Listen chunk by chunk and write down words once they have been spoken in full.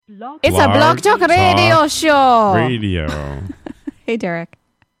It's a Blog Talk Radio show. Radio. Hey, Derek.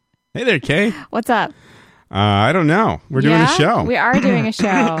 Hey there, Kay. What's up? I don't know. We're doing a show. We are doing a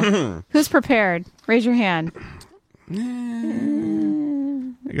show. Who's prepared? Raise your hand. I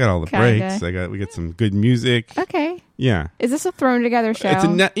got all the breaks. We got some good music. Okay. Yeah. Is this a thrown together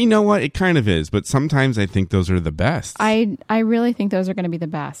show? You know what? It kind of is, but sometimes I think those are the best. I really think those are going to be the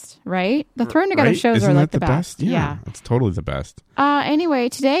best, right? The thrown together shows Isn't are like that the best. Yeah, it's totally the best. Anyway,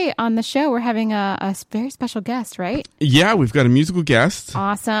 today on the show we're having a very special guest, right? Yeah, we've got a musical guest.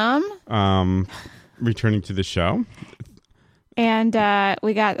 Awesome. Returning to the show. And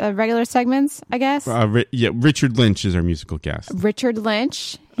we got regular segments, I guess. Richard Lynch is our musical guest. Richard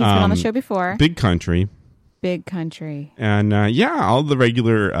Lynch. He's been on the show before. Big Country. And all the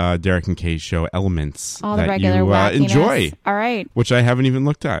regular Derek and Kay show elements all the that regular you enjoy. All right. Which I haven't even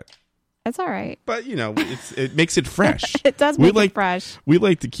looked at. That's all right. But, it makes it fresh. It does make it fresh. We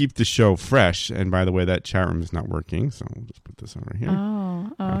like to keep the show fresh. And by the way, that chat room is not working. So we'll just put this over here.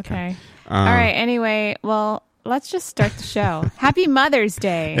 Oh, okay. All right. Anyway, well, let's just start the show. Happy Mother's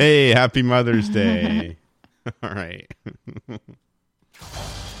Day. Hey, happy Mother's Day. All right.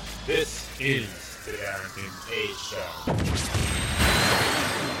 This is the TD&KS Show.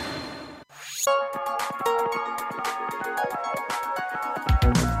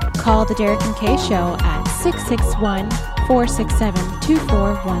 Call the Derek and Kay Show at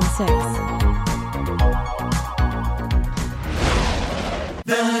 661-467-2416.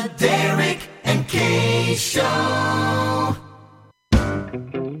 The Derek and Kay Show.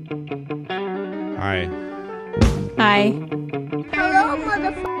 Hi. Hello,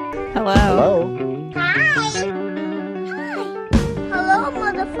 motherfucker. Hello. Hi. Hello,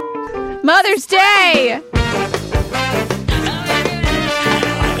 motherfucker. Mother's Day!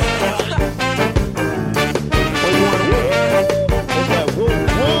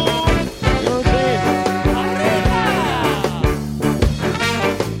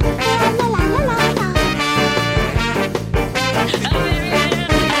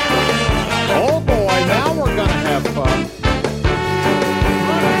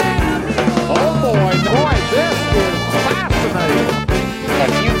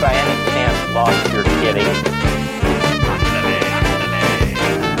 By any chance lost your kitty?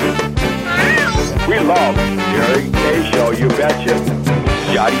 We love Derek and Kay Show, you betcha.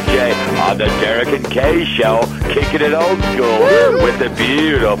 Johnny J on the Derek and Kay Show, kicking it old school with the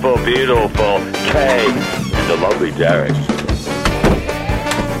beautiful, beautiful Kay and the lovely Derek.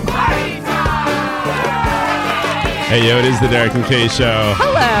 Hey, yo, it is the Derek and Kay Show.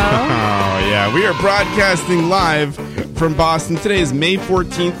 Hello. Oh, yeah. We are broadcasting live from Boston. Today is May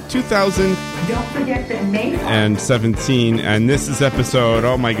 14th, 2017. And this is episode,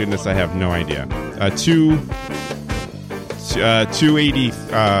 oh my goodness, I have no idea. 280.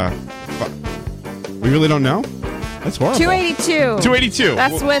 We really don't know? That's horrible. 282.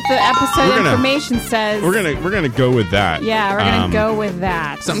 That's what the episode information says. We're gonna go with that. Yeah, we're gonna go with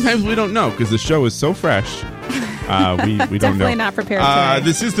that. Sometimes we don't know because the show is so fresh. We don't know. Definitely not prepared today.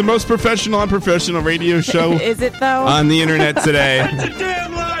 This is the most professional, unprofessional radio show. Is it though? On the internet today. That's a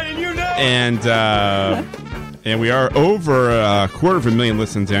damn lie, and you know. And we are over 250,000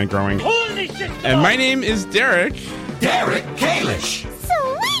 listens and growing. Holy shit! And my name is Derek. Derek Kalish.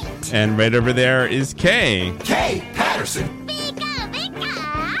 Sweet. And right over there is Kay. Kay Patterson.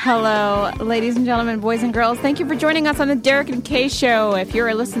 Hello, ladies and gentlemen, boys and girls. Thank you for joining us on the Derek and Kay Show. If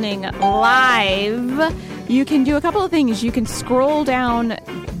you're listening live, you can do a couple of things. You can scroll down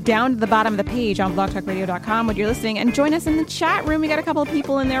to the bottom of the page on blogtalkradio.com when you're listening and join us in the chat room. We got a couple of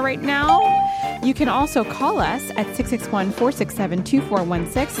people in there right now. You can also call us at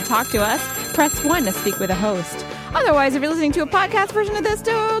 661-467-2416 to talk to us. Press 1 to speak with a host. Otherwise, if you're listening to a podcast version of this,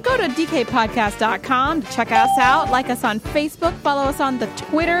 go to dkpodcast.com to check us out. Like us on Facebook. Follow us on the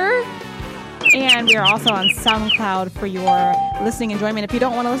Twitter. And we are also on SoundCloud for your listening enjoyment. If you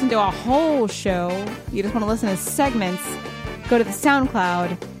don't want to listen to a whole show, you just want to listen to segments, go to the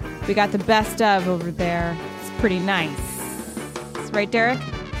SoundCloud. We got the best of over there. It's pretty nice. Right, Derek?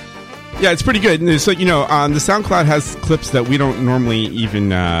 Yeah, it's pretty good. And so, the SoundCloud has clips that we don't normally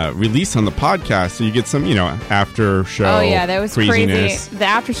even release on the podcast. So you get some, after show. Oh yeah, that was craziness. Crazy. The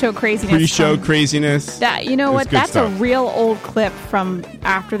after show craziness. Pre-show craziness. That what? That's stuff. A real old clip from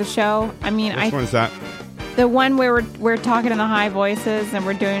after the show. I mean, which one is that? The one where we're talking in the high voices and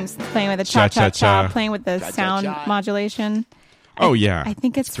we're playing with the cha-cha-cha, playing with the sound modulation. Oh yeah, I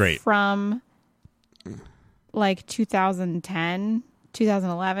think it's great. From like 2010.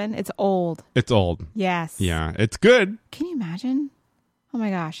 2011. It's old. It's old. Yes. Yeah, it's good. Can you imagine? Oh my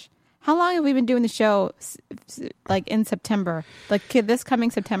gosh. How long have we been doing the show? Like in September, like this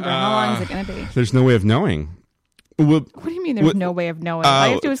coming September. How long is it going to be? There's no way of knowing. What do you mean? There's no way of knowing. All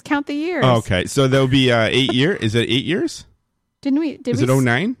you have to do is count the years. Okay, so there'll be 8 years. Is it 8 years? Didn't we? Is it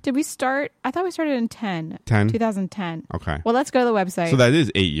 09? Did we start? I thought we started in 2010. Okay. Well, let's go to the website. So that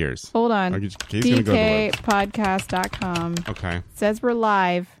is 8 years. Hold on. DKpodcast.com. Okay. It says we're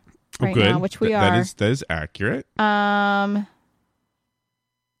live right now, which we are. That is accurate.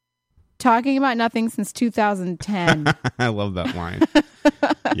 Talking about nothing since 2010. I love that line.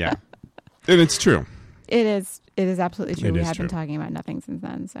 Yeah. And it's true. It is absolutely true. We have been talking about nothing since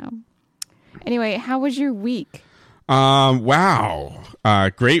then. So anyway, how was your week? Wow.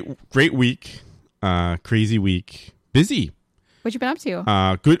 Great week. Crazy week. Busy. What you been up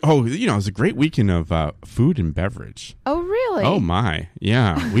to? Good. Oh, it was a great weekend of food and beverage. Oh, really? Oh my.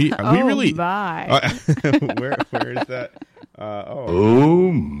 Yeah. We really. My. Where is that?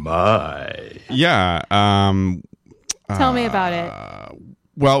 Oh my. Yeah. Tell me about it.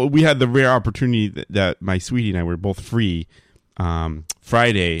 Well, we had the rare opportunity that my sweetie and I were both free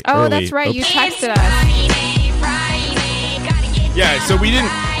Friday. Oh, early. that's right. You texted us. Yeah, so we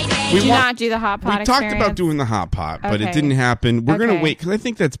didn't. Did you not do the hot pot We experience? talked about doing the hot pot, but it didn't happen. We're going to wait, because I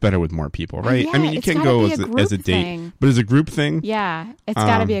think that's better with more people, right? Yeah, I mean, you can't go as a date, thing. but as a group thing. Yeah, it's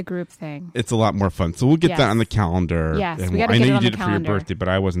got to be a group thing. It's a lot more fun. So we'll get that on the calendar. Yes, and we got to I get know it you on did the it for your calendar. birthday, but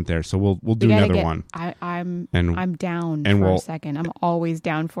I wasn't there, so we'll do another one. I'm down and for a second. I'm always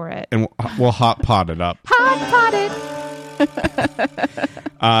down for it. And we'll hot pot it up. Hot pot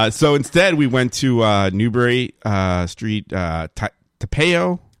it. So instead, we went to Newbury Street,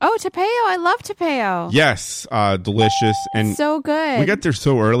 Tapeo. Oh, Tapeo. I love Tapeo. Yes, delicious. And so good. We got there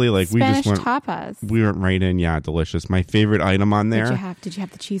so early, like Spanish we just went. tapas. We went right in. Yeah, delicious. My favorite item on there. Did you have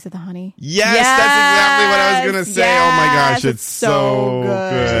the cheese of the honey? Yes, that's exactly what I was going to say. Yes, oh my gosh, it's so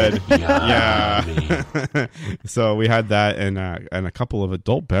good. Yeah. So we had that and a couple of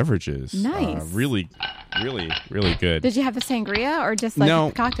adult beverages. Nice. Really, really, really good. Did you have the sangria or just like No.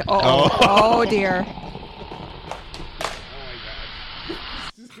 a cocktail? Oh dear.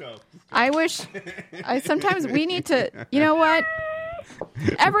 Sometimes we need to, you know what?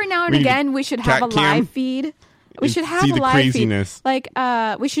 Every now and again, we should have a live feed. We should have a live craziness. feed. Like,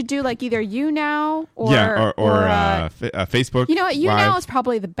 we should do like either You Now or Facebook. You know what? You Live. Now is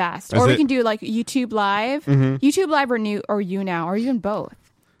probably the best. Or we can do like YouTube Live, YouTube Live or You Now, or even both.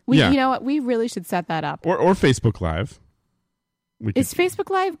 You know what? We really should set that up. Or Facebook Live. Is Facebook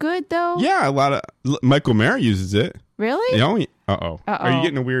Live good though? Yeah, a lot of Michael Mayer uses it. Really? Are you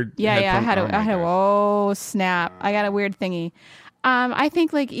getting a weird? Yeah. headphone? Oh snap! I got a weird thingy. I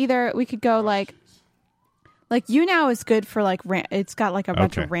think like either we could go like You Now is good for like it's got like a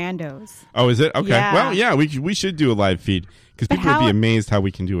bunch of randos. Oh, is it? Okay. Yeah. Well, yeah, we should do a live feed because people would be amazed how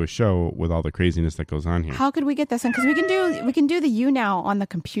we can do a show with all the craziness that goes on here. How could we get this in? Because we can do the You Now on the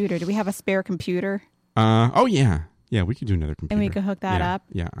computer. Do we have a spare computer? Oh yeah. Yeah, we could do another computer. And we could hook that up?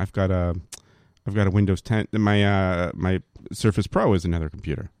 Yeah, I've got a Windows 10. My Surface Pro is another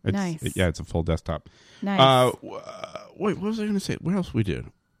computer. Nice. It's a full desktop. Nice. Wait, what was I going to say? What else we did?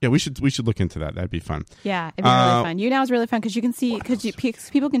 Yeah, we should look into that. That'd be fun. Yeah, it'd be really fun. You Now is really fun because you can see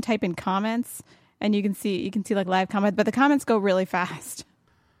people can type in comments and you can see like live comments, but the comments go really fast.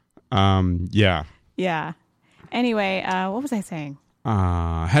 Yeah. Yeah. Anyway, what was I saying?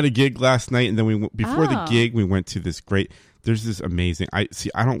 Had a gig last night, and then before the gig we went to this great. There's this amazing.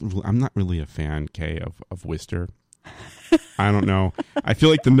 I'm not really a fan, Kay, of Worcester. I don't know. I feel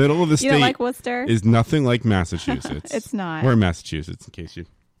like the middle of the state don't like Worcester? Is nothing like Massachusetts. It's not. We're in Massachusetts, in case you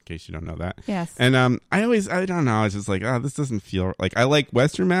don't know that. Yes. And I don't know. I was just like, this doesn't feel like I like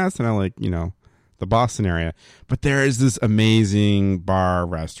Western Mass, and I like the Boston area, but there is this amazing bar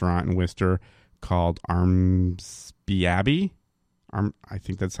restaurant in Worcester called Armsby Abbey. I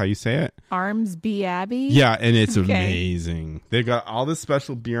think that's how you say it. Armsby Abbey? Yeah, and it's amazing. They've got all this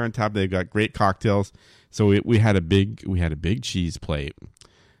special beer on top. They've got great cocktails. So we had a big cheese plate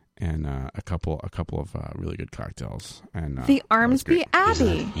and a couple of really good cocktails. And the Armsby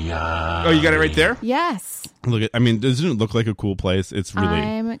Abbey. Yeah. Oh, you got it right there? Yes. Doesn't it look like a cool place? It's really.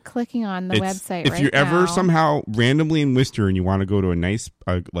 I'm clicking on the website if right you're ever now. somehow randomly in Worcester and you want to go to a nice,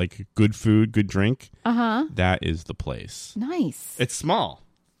 like good food, good drink, that is the place. Nice. It's small.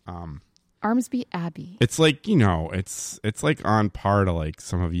 Armsby Abbey. It's like it's like on par to like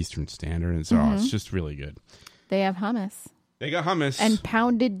some of Eastern Standard, and so it's just really good. They have hummus. They got hummus and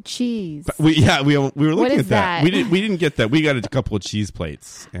pounded cheese. We were looking at that. We didn't get that. We got a couple of cheese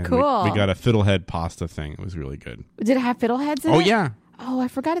plates. And cool. We got a fiddlehead pasta thing. It was really good. Did it have fiddleheads in it? Oh yeah. Oh, I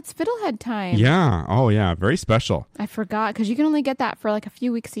forgot it's Fiddlehead time. Yeah. Oh, yeah. Very special. I forgot because you can only get that for like a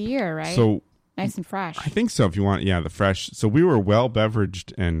few weeks a year, right? So nice and fresh. I think so. If you want, the fresh. So we were well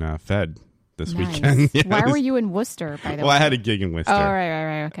beveraged and fed this Nice. weekend. Yeah, Why were you in Worcester, by the way? Well, I had a gig in Worcester. Oh,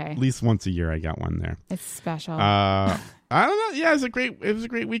 right. Okay. At least once a year, I got one there. It's special. I don't know. Yeah, it was a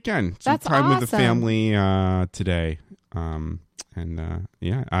great weekend. Some That's time with the awesome. family today. A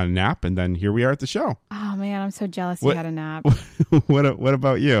nap, and then here we are at the show. Oh man, I'm so jealous you had a nap. What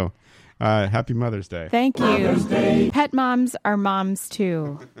about you? Happy Mother's Day. Thank you. Pet moms are moms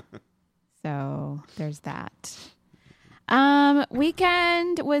too. So there's that.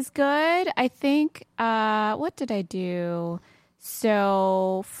 Weekend was good. I think, what did I do?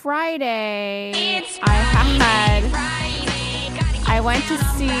 So Friday,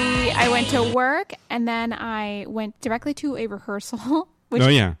 I went to work and then I went directly to a rehearsal, which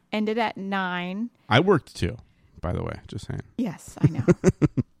ended at 9. I worked too, by the way, just saying. Yes, I know.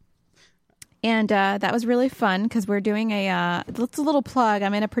 And that was really fun because we're doing it's a little plug.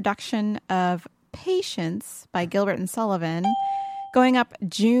 I'm in a production of Patience by Gilbert and Sullivan going up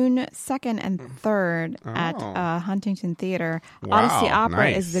June 2nd and 3rd at Huntington Theater. Wow, Odyssey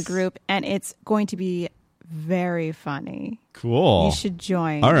Opera nice. is the group, and it's going to be very funny. Cool. You should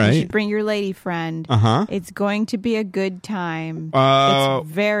join. All right. You should bring your lady friend. Uh-huh. It's going to be a good time. It's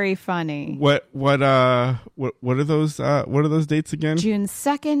very funny. What are those dates again? June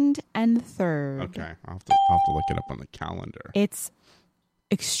 2nd and 3rd. Okay. I'll have to look it up on the calendar. It's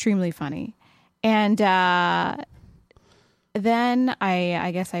extremely funny. And then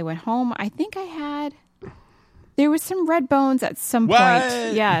I guess I went home. I think there was some red bones at some point.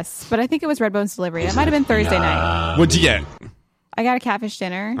 Yes, but I think it was red bones delivery. It might have been Thursday night. What'd you get? I got a catfish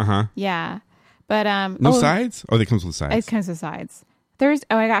dinner. Uh-huh. Yeah. But no sides? Oh, they comes with sides. It comes with sides. I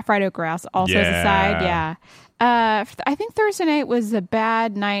got fried okra grouse also as a side. Yeah. I think Thursday night was a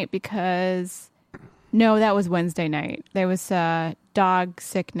bad night because no, that was Wednesday night. There was dog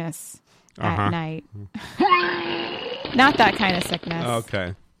sickness at night. Not that kind of sickness.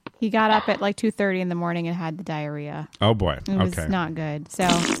 Okay. He got up at like 2:30 in the morning and had the diarrhea. Oh boy. It was not good. So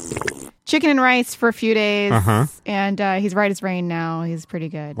chicken and rice for a few days. And he's right as rain now. He's pretty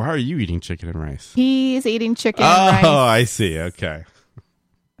good. Why are you eating chicken and rice? He's eating chicken and rice. Oh, I see. Okay.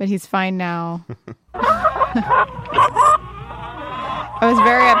 But he's fine now. I was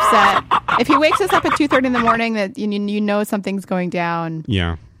very upset. If he wakes us up at 2:30 in the morning, that you know something's going down.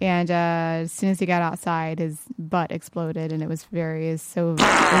 Yeah. And as soon as he got outside, his butt exploded, and it was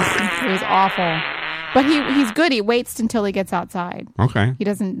awful. But he's good. He waits until he gets outside. Okay. He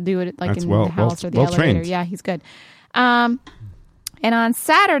doesn't do it like That's in the house or the elevator. trained. Yeah, he's good. And on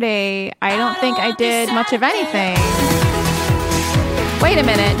Saturday, I don't think I did much of anything. Wait a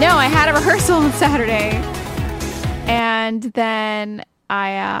minute. No, I had a rehearsal on Saturday. And then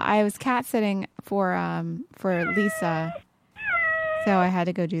I was cat sitting for Lisa. So I had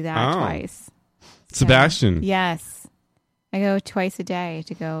to go do that twice. Sebastian. Yes. I go twice a day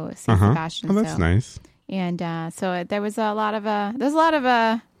to go see Sebastian. Oh, that's nice. And so there was a lot of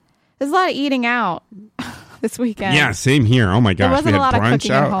eating out this weekend. Yeah, same here. Oh my gosh, There wasn't we had a lot of brunch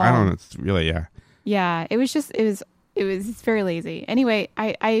cooking at out. I home. don't know. It's really Yeah, it's very lazy. Anyway,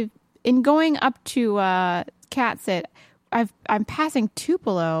 I in going up to cat sit, I'm passing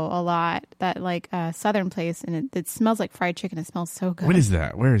Tupelo a lot, that like southern place, and it smells like fried chicken. It smells so good. What is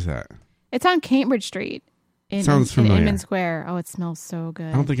that? Where is that? It's on Cambridge Street. Sounds familiar. In Inman Square. Oh, it smells so good.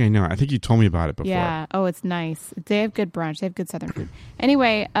 I don't think I know. I think you told me about it before. Yeah. Oh, it's nice. They have good brunch. They have good southern food.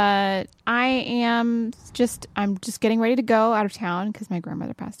 Anyway, I'm just getting ready to go out of town because my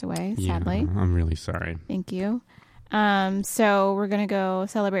grandmother passed away, sadly. Yeah, I'm really sorry. Thank you. So we're going to go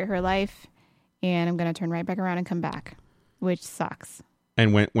celebrate her life, and I'm going to turn right back around and come back, which sucks.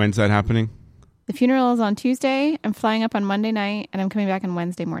 And when's that happening? The funeral is on Tuesday. I'm flying up on Monday night, and I'm coming back on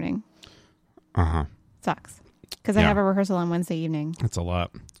Wednesday morning. Sucks. Because I have a rehearsal on Wednesday evening. That's a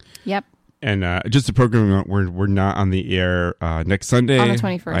lot. Yep. And just a program, we're not on the air next Sunday. On the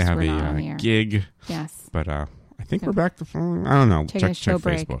 21st, I have we're not on the a air. gig. Yes. But I think we're back the following. I don't know. Taking a show check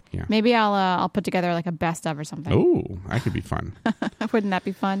break. Facebook. Yeah. Maybe I'll put together like a best of or something. Oh, that could be fun. Wouldn't that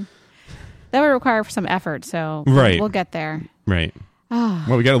be fun? That would require some effort, so we'll get there. Right.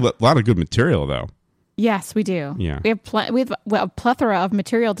 Well, we got a lot of good material, though. Yes, we do. Yeah. We have a plethora of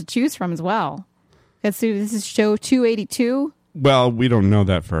material to choose from as well. This is show 282. Well, we don't know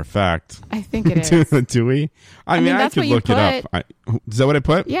that for a fact. I think it is. Do we? I mean, I that's could what you look it up. Is that what I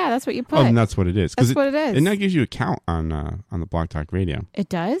put? Yeah, that's what you put. Oh, and that's what it is. That's what it is. And that gives you a count on the Blog Talk Radio. It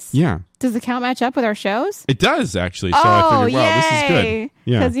does? Yeah. Does the count match up with our shows? It does, actually. So I figured, wow, this is good.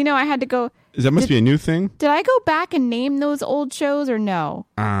 Yeah. Because, I had to go... That must be a new thing. Did I go back and name those old shows or no?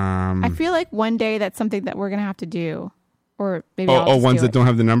 I feel like one day that's something that we're going to have to do. Or maybe I'll just ones do that don't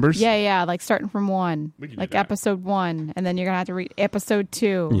have the numbers? Yeah, like starting from 1. We can like do that. episode 1, and then you're going to have to read episode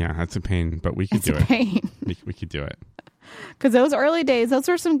 2. Yeah, that's a pain, but we could It's do a it. pain. We could do it. Because those early days, those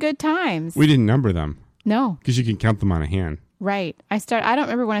were some good times. We didn't number them. No. Because you can count them on a hand. Right. I don't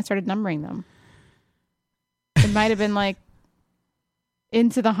remember when I started numbering them. It might have been like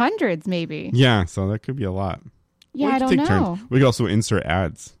into the hundreds, maybe. Yeah, so that could be a lot. Yeah, We I could don't take know. turns. We could also insert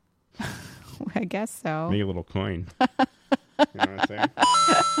ads. I guess so. Make a little coin. You know what I'm saying?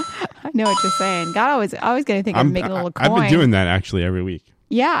 I know what you're saying. God, always going to think of making a little coin. I've been doing that actually every week.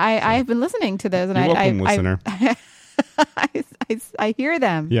 Yeah, I've been listening to those, and You're welcome, listener. I hear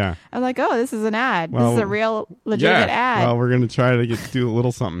them. Yeah. I'm like, oh, this is an ad. Well, this is a real legitimate ad. Well, we're going to try to do a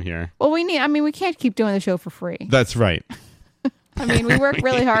little something here. Well, we can't keep doing the show for free. That's right. I mean, we work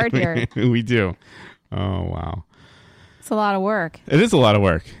really hard here. We do. Oh, wow. It's a lot of work. It is a lot of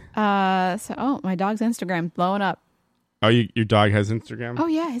work. My dog's Instagram blowing up. Oh, your dog has Instagram? Oh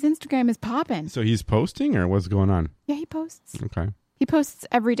yeah, his Instagram is popping. So he's posting, or what's going on? Yeah, he posts. Okay. He posts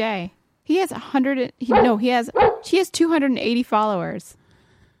every day. He has 100. She has 280 followers.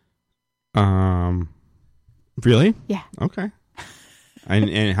 Really? Yeah. Okay.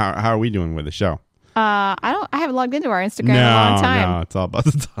 And how are we doing with the show? I haven't logged into our Instagram in a long time. No, it's all about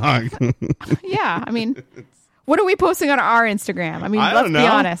the dog. Yeah, I mean, what are we posting on our Instagram? I mean, I let's don't be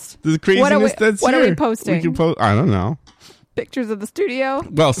know. honest. The craziness that's what are we here. posting? We can post. I don't know. Pictures of the studio.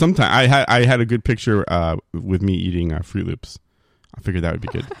 Well, sometime I had a good picture with me eating Fruit Loops. I figured that would be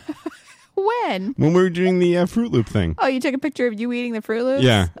good. When we were doing the Fruit Loop thing. Oh, you took a picture of you eating the Fruit Loops?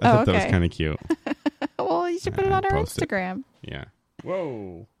 Yeah, I thought okay. that was kind of cute. Well, you should put it on our post it. Instagram. Yeah.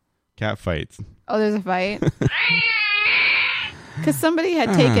 Whoa. Cat fights. Oh, there's a fight. Because somebody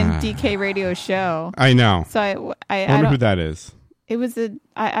had taken DK Radio show. I know. So I wonder don't, who that is. It was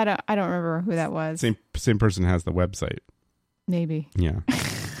I don't remember who that was. Same person has the website. Maybe. Yeah.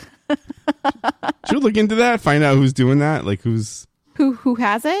 Should we look into that? Find out who's doing that? Like who's who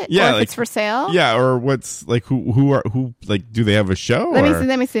has it? Yeah, or if it's for sale. Yeah, or what's like who like do they have a show? Let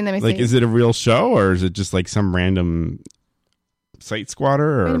me see. Like is it a real show or is it just like some random site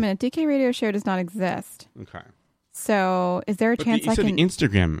squatter? Or? Wait a minute. DK Radio Show does not exist. Okay. So is there a chance I can? The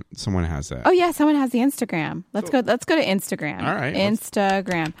Instagram, someone has that. Oh yeah, someone has the Instagram. Let's go to Instagram. All right.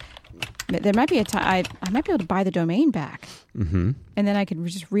 Instagram. There might be a time I might be able to buy the domain back, and then I could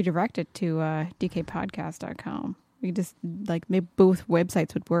just redirect it to dkpodcast.com. We could just like maybe both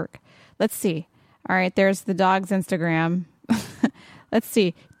websites would work. Let's see. All right, there's the dog's Instagram. Let's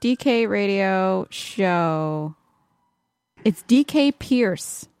see. DK Radio Show. It's DK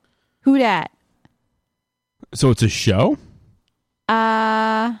Pierce. Who dat? So it's a show?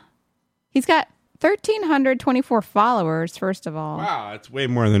 He's got 1,324 followers, first of all. Wow, that's way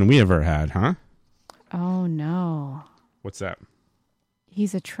more than we ever had, huh? Oh, no. What's that?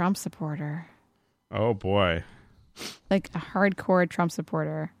 He's a Trump supporter. Oh, boy. Like a hardcore Trump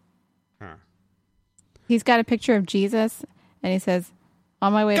supporter. Huh. He's got a picture of Jesus, and he says,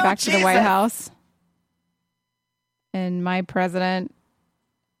 on my way back to the White House. And my president,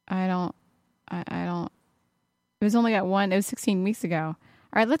 I don't. It was only got one. It was 16 weeks ago.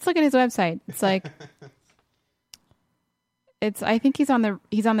 All right, let's look at his website. It's like, I think he's on the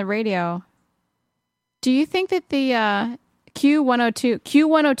radio. Do you think that the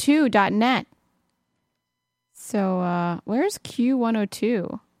Q102.net? So where's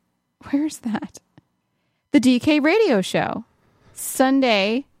Q102? Where's that? The DK Radio Show,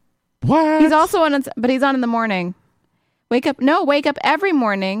 Sunday. What? He's also on, but he's on in the morning. Wake up every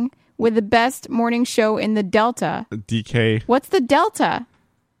morning with the best morning show in the Delta. DK. What's the Delta?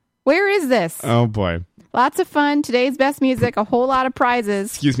 Where is this? Oh, boy. Lots of fun. Today's best music. A whole lot of prizes.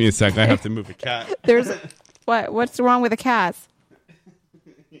 Excuse me a sec. I have to move a cat. There's what's wrong with the cats?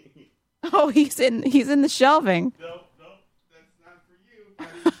 Oh, he's in the shelving. No, that's not for you, buddy.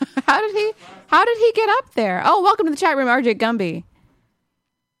 How did he get up there? Oh, welcome to the chat room, RJ Gumby.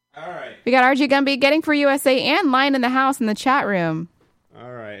 All right. We got RJ Gumby getting for USA and Lion in the House in the chat room.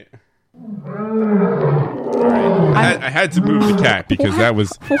 All right. I had to move the cat because that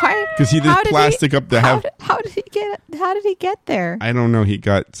was why? Because he did plastic up the house. How did he get there? I don't know. He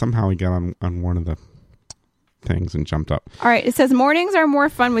got on one of the things and jumped up. All right. It says mornings are more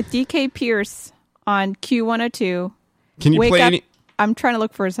fun with DK Pierce on Q102. Can you play any? I'm trying to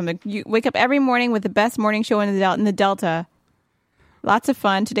look for something. You wake up every morning with the best morning show in the Delta. Lots of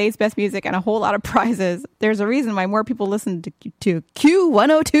fun, today's best music, and a whole lot of prizes. There's a reason why more people listen to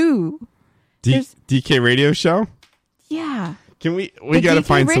Q102. DK Radio Show? Yeah. Can we The gotta DK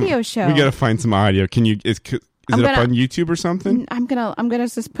find radio some show. We gotta find some audio. Can you? Is it up on YouTube or something? I'm gonna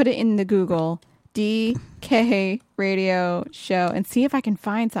just put it in the Google DK radio show and see if I can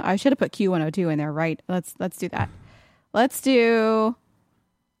find some. I should have put Q102 in there, right? Let's do that. Let's do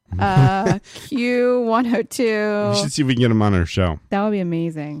Q102. We should see if we can get him on our show. That would be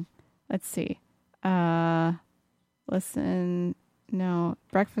amazing. Let's see. Listen. No.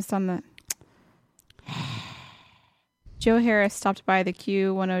 Breakfast on the... Joe Harris stopped by the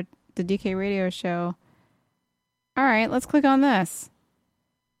the DK radio show. All right, let's click on this.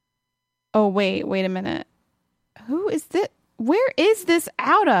 Oh, wait a minute. Who is this? Where is this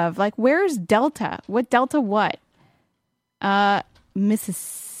out of? Like, where's Delta? What Delta what?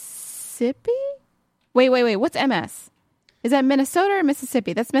 Mississippi? Wait. What's MS? Is that Minnesota or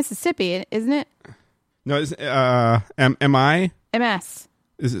Mississippi? That's Mississippi, isn't it? No, is MI? MS.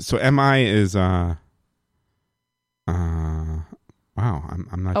 Is it so? MI is wow,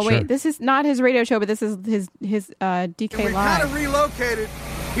 I'm not sure. Oh wait, this is not his radio show, but this is his DK We've Live. kind of relocated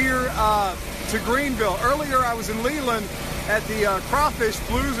here to Greenville. Earlier, I was in Leland at the Crawfish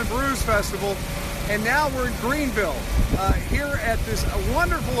Blues and Brews Festival, and now we're in Greenville here at this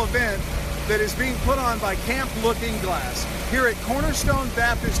wonderful event that is being put on by Camp Looking Glass here at Cornerstone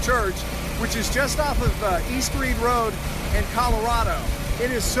Baptist Church, which is just off of East Reed Road in Colorado.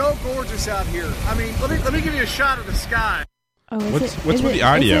 It is so gorgeous out here. I mean, let me give you a shot of the sky. Oh, What's with the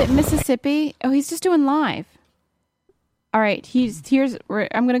audio? Is it Mississippi? Oh, he's just doing live. All right,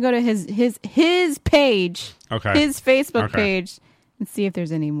 I'm gonna go to his page, Okay. his Facebook Okay. page, and see if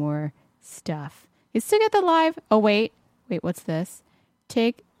there's any more stuff. He's still got the live. Oh wait, what's this?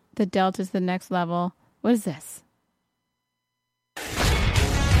 Take the Delta to the next level. What is this?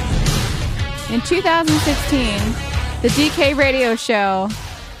 In 2016, the DK radio show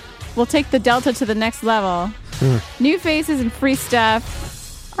will take the Delta to the next level. New faces and free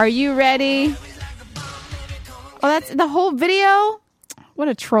stuff. Are you ready? Oh, that's the whole video? What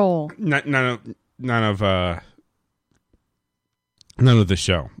a troll. None of the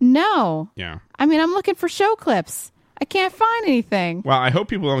show. No. Yeah. I mean, I'm looking for show clips. I can't find anything. Well, I hope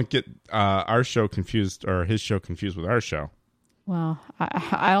people don't get our show confused or his show confused with our show. Well,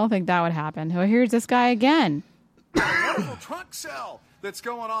 I don't think that would happen. Well, here's this guy again. Wonderful trunk sale that's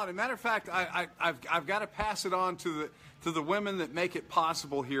going on. As a matter of fact, I've got to pass it on to the women that make it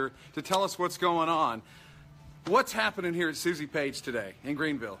possible here to tell us what's going on. What's happening here at Susie Page today in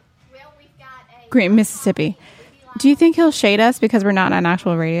Greenville? Well, we've got a Green Mississippi. Do you think he'll shade us because we're not on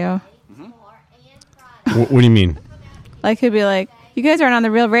actual radio? What do you mean? Like he'll be like, "You guys aren't on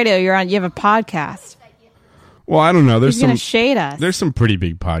the real radio. You have a podcast." Well, I don't know. There's He's some gonna shade us. There's some pretty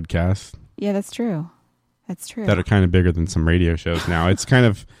big podcasts Yeah, that's true. That's true. that are kind of bigger than some radio shows now. It's kind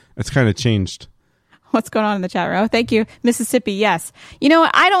of changed. What's going on in the chat room? Oh, thank you, Mississippi. Yes. You know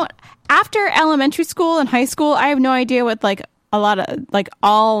what? After elementary school and high school, I have no idea what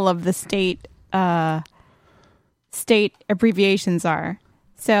all of the state abbreviations are.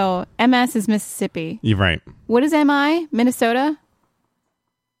 So MS is Mississippi. You're right. What is MI? Minnesota?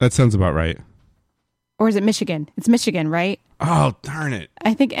 That sounds about right. Or is it Michigan? It's Michigan, right? Oh, darn it.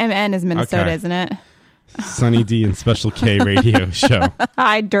 I think MN is Minnesota, Okay. isn't it? Sunny D and Special K radio show.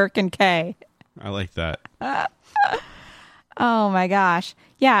 Hi, Dirk and K. I like that. Oh my gosh.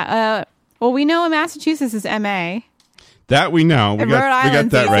 Yeah. Well, we know in Massachusetts is MA. That we know. We And got Rhode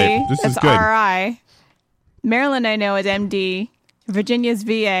Island's that easy. right. This That's is good. RI. Maryland, I know, is MD. Virginia's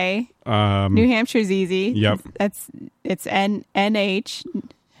VA. New Hampshire's easy. Yep. It's NH.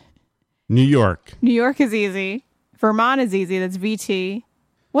 New York. New York is easy. Vermont is easy. That's VT.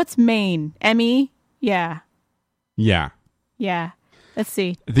 What's Maine? ME? Yeah. Yeah. Yeah. Let's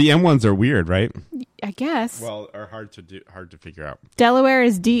see. The M ones are weird, right? I guess. Well, are hard to figure out. Delaware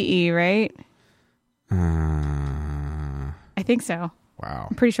is DE, right? Wow. I think so.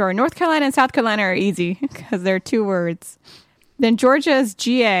 I'm pretty sure. North Carolina and South Carolina are easy because they're two words. Then Georgia is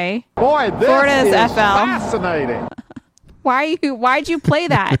GA. Boy, this Florida is is FL. fascinating. Why'd you play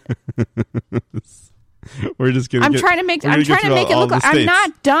that? We're just gonna. I'm trying to make it look like I'm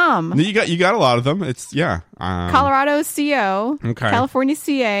not dumb. You got a lot of them. It's Colorado's CO. Okay. California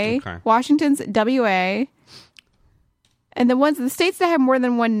CA. Okay. Washington's WA. And the states that have more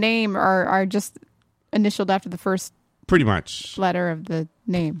than one name are just initialed after the first pretty much letter of the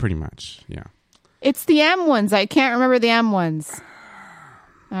name. Pretty much, yeah. It's the M ones. I can't remember the M ones.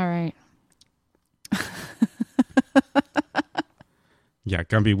 All right. Yeah,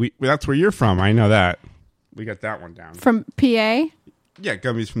 Gumby. That's where you're from. I know that. We got that one down. From PA? Yeah,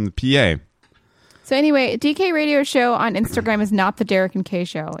 Gumby's from the PA. So anyway, DK Radio Show on Instagram is not the Derek and Kay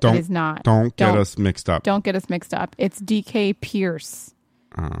Show. It is not. Don't get us mixed up. Don't get us mixed up. It's DK Pierce.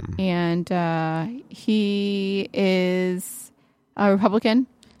 And he is a Republican.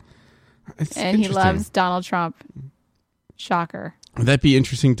 And he loves Donald Trump. Shocker. Would that be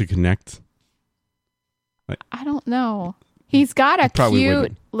interesting to connect? I don't know. He's got a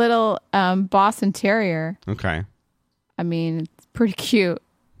cute little Boston Terrier. Okay. I mean, it's pretty cute.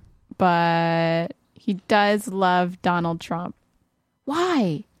 But he does love Donald Trump.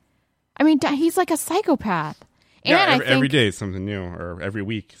 Why? I mean, he's like a psychopath. And yeah, I think every day is something new, or every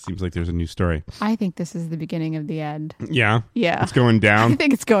week seems like there's a new story. I think this is the beginning of the end. Yeah? Yeah. It's going down? I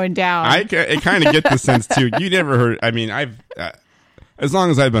think it's going down. I kind of get the sense, too. You never heard... I mean, as long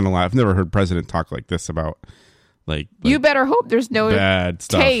as I've been alive, I've never heard President talk like this about, like you better hope there's no bad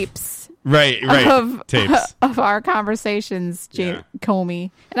stuff. Tapes. Right. Tapes. Of our conversations, Comey.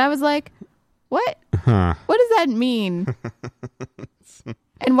 And I was like, what? Huh. What does that mean?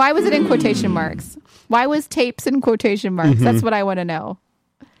 And why was it in quotation marks? Why was tapes in quotation marks? Mm-hmm. That's what I want to know.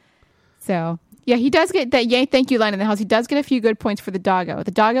 So, yeah, he does get that yay thank you line in the house. He does get a few good points for the doggo.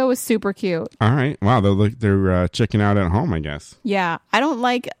 The doggo was super cute. All right. Wow, they're checking out at home, I guess. Yeah. I don't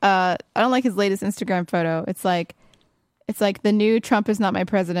like his latest Instagram photo. It's like the new Trump is not my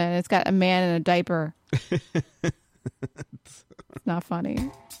president. It's got a man in a diaper. It's not funny.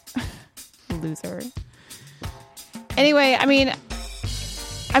 Loser. Anyway, I mean,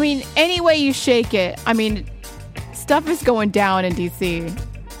 any way you shake it, I mean, stuff is going down in D.C.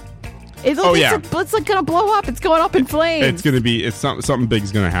 It's like going to blow up. It's going up in flames. Something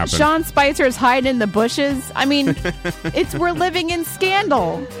big's going to happen. Sean Spicer is hiding in the bushes. I mean, we're living in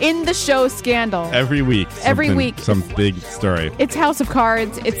scandal. In the show Scandal. Every week. Some big story. It's House of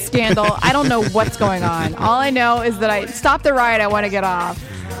Cards. It's Scandal. I don't know what's going on. All I know is that I stop the riot. I want to get off.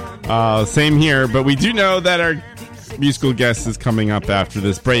 Same here, but we do know that our musical guest is coming up after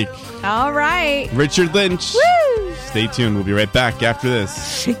this break. All right. Richard Lynch. Woo! Stay tuned. We'll be right back after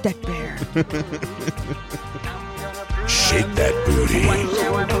this. Shake that bear. Shake that booty.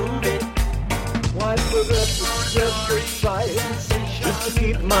 Just to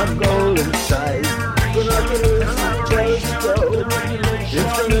keep my goal in sight.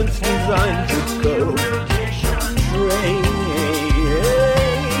 Instruments designed to go.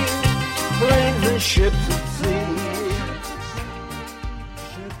 Planes and ships at sea.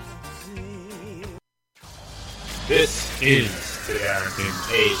 This is the Derek and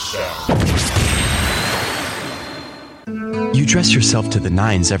Kay Show. You dress yourself to the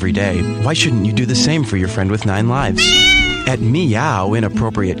nines every day. Why shouldn't you do the same for your friend with 9 lives? At Meow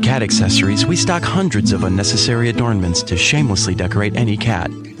Inappropriate Cat Accessories, we stock hundreds of unnecessary adornments to shamelessly decorate any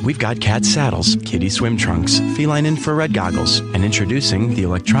cat. We've got cat saddles, kitty swim trunks, feline infrared goggles, and introducing the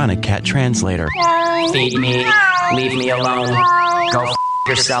electronic cat translator. Feed me. Leave me alone. Go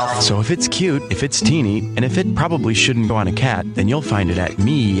yourself. So if it's cute, if it's teeny, and if it probably shouldn't go on a cat, then you'll find it at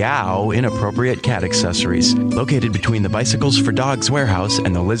Meow Inappropriate Cat Accessories, located between the Bicycles for Dogs warehouse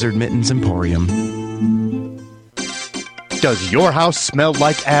and the Lizard Mittens Emporium. Does your house smell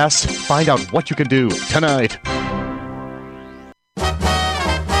like ass? Find out what you can do tonight.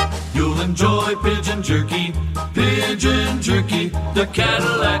 You'll enjoy pigeon jerky, the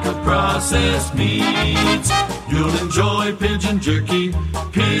Cadillac of processed meats. You'll enjoy pigeon jerky,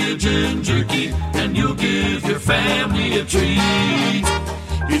 and you'll give your family a treat.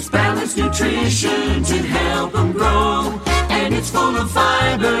 It's balanced nutrition to help them grow, and it's full of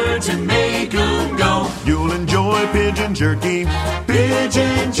fiber to make them go. You'll enjoy pigeon jerky,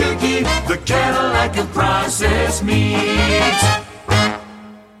 the Cadillac of processed meats.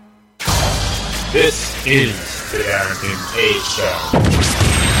 This is the Derek and Kay Show.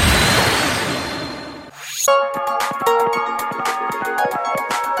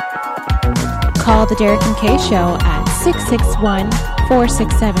 Call the Derek and Kay Show at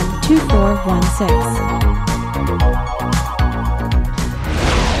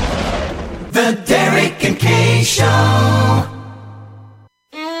 661-467-2416. The Derek and Kay Show.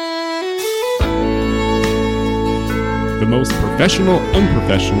 The most professional,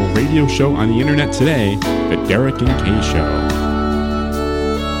 unprofessional radio show on the internet today, The Derek and Kay Show.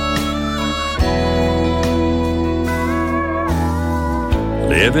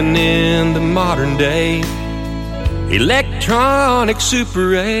 Living in the modern day, electronic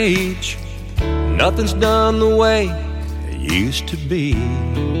super age, nothing's done the way it used to be.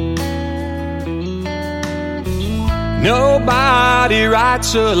 Nobody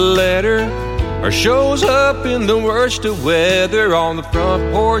writes a letter or shows up in the worst of weather on the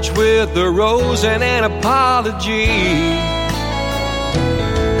front porch with a rose and an apology.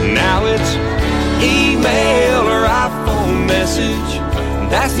 Now it's email or iPhone message.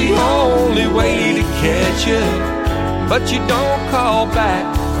 That's the only way to catch you. But you don't call back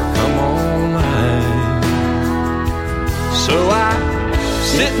or come online. So I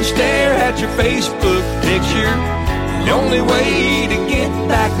sit and stare at your Facebook picture. The only way to get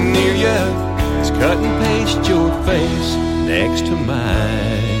back near you is cut and paste your face next to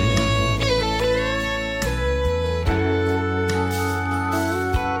mine.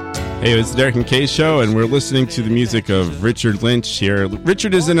 Hey, it's the Derek and Kay Show, and we're listening to the music of Richard Lynch here.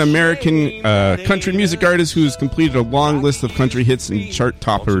 Richard is an American country music artist who's completed a long list of country hits and chart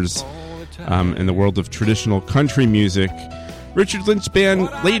toppers in the world of traditional country music. Richard Lynch's band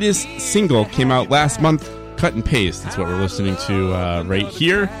latest single came out last month, Cut and Paste. That's what we're listening to right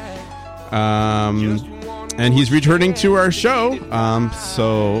here. And he's returning to our show.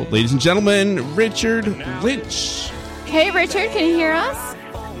 So, ladies and gentlemen, Richard Lynch. Hey, Richard, can you hear us?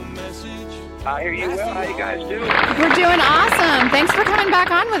 I hear you well. How you guys doing? We're doing awesome. Thanks for coming back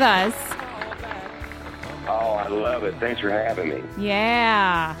on with us. Oh, I love it. Thanks for having me.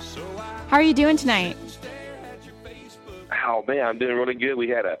 Yeah. How are you doing tonight? Oh, man, I'm doing really good. We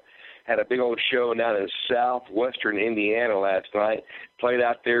had a big old show down in southwestern Indiana last night. Played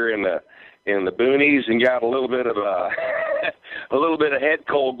out there in the boonies and got a little bit of a little head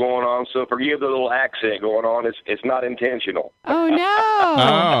cold going on. So forgive the little accent going on. It's not intentional. Oh no!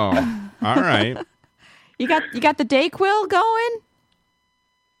 Oh, all right. You got the Dayquil going?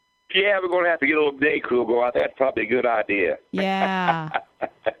 Yeah, we're going to have to get a little Dayquil going. I think that's probably a good idea. Yeah.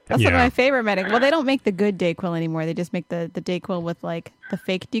 That's one of my favorite medic. Well, they don't make the good Dayquil anymore. They just make the Dayquil with like the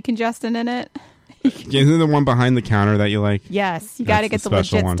fake decongestant in it. Isn't the one behind the counter that you like? Yes, you got to get the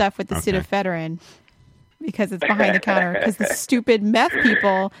legit one. stuff with the pseudoephedrine because it's behind the counter. Because the stupid meth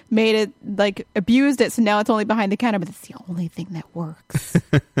people made it, like, abused it, so now it's only behind the counter. But it's the only thing that works.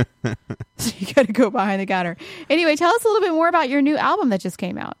 So you got to go behind the counter. Anyway, tell us a little bit more about your new album that just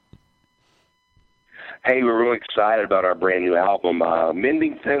came out. Hey, we're really excited about our brand new album.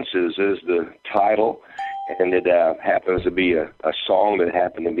 Mending Fences is the title, and it happens to be a song that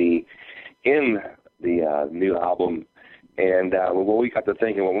happened to be in the new album. And well, we got to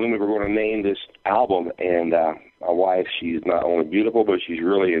thinking when we were going to name this album, and my wife, she's not only beautiful, but she's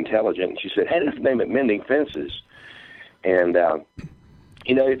really intelligent. And she said, hey, let's name it Mending Fences. And,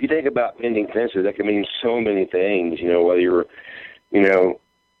 you know, if you think about mending fences, that can mean so many things, you know, whether you're,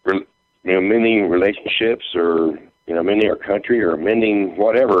 mending relationships or, mending our country or mending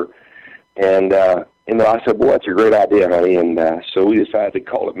whatever. And, I said, boy, that's a great idea, honey. And so we decided to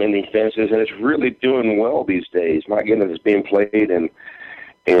call it Mending Fences, and it's really doing well these days. My goodness, it's being played in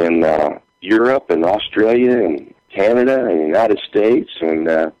Europe and Australia and Canada and the United States. And,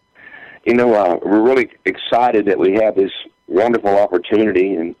 we're really excited that we have this wonderful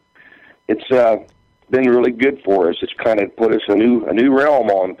opportunity, and it's been really good for us. It's kind of put us a new realm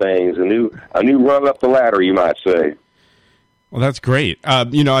on things, a new run up the ladder, you might say. Well, that's great.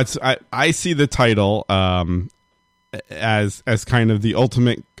 I see the title as kind of the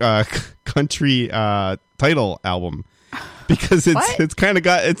ultimate country title album because it's kind of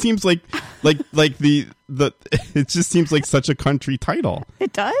got, it seems like the it just seems like such a country title.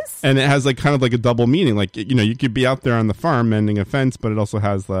 It does, and it has like kind of like a double meaning. Like you could be out there on the farm mending a fence, but it also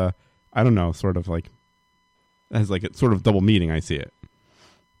has the sort of like it has like a sort of double meaning. I see it.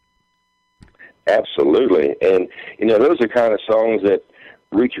 Absolutely. And, those are kind of songs that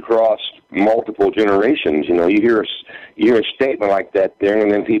reach across multiple generations. You hear a statement like that there,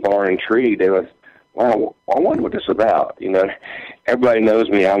 and then people are intrigued. They're like, wow, I wonder what this is about. Everybody knows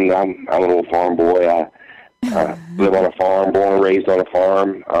me. I'm a little farm boy. I live on a farm, born and raised on a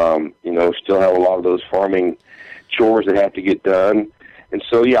farm. Still have a lot of those farming chores that have to get done. And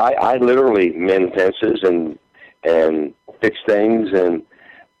so, yeah, I literally mend fences and fix things, and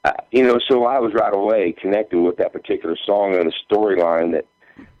so I was right away connected with that particular song and the storyline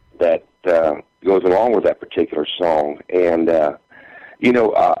that goes along with that particular song. And,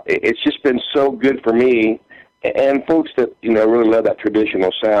 it's just been so good for me and folks that, really love that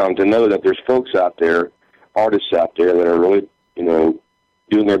traditional sound to know that there's folks out there, artists out there that are really,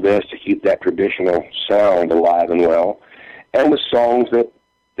 doing their best to keep that traditional sound alive and well, and with songs that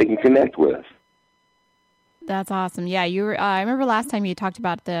they can connect with. That's awesome. Yeah, you were. I remember last time you talked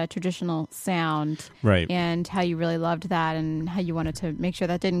about the traditional sound, right? And how you really loved that, and how you wanted to make sure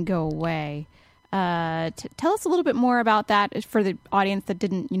that didn't go away. Tell us a little bit more about that for the audience that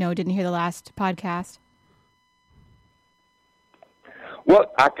didn't hear the last podcast.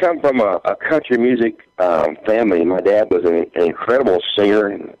 Well, I come from a country music family. My dad was an incredible singer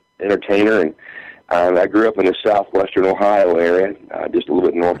and entertainer, and I grew up in the southwestern Ohio area, just a little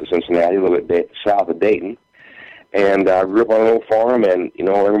bit north of Cincinnati, a little bit south of Dayton. And I grew up on an old farm, and,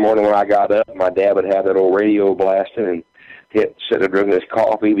 every morning when I got up, my dad would have that old radio blasting and sit there drinking his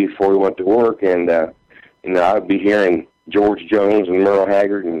coffee before he went to work. And, I would be hearing George Jones and Merle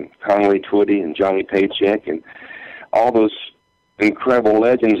Haggard and Conway Twitty and Johnny Paycheck and all those incredible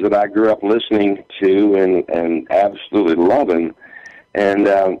legends that I grew up listening to and absolutely loving. And,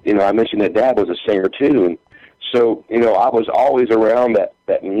 I mentioned that Dad was a singer, too. And so, I was always around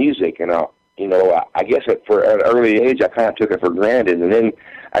that music. And, I guess at an early age, I kind of took it for granted. And then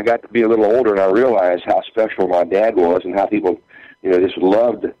I got to be a little older, and I realized how special my dad was and how people, just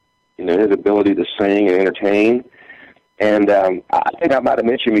loved, his ability to sing and entertain. And I think I might have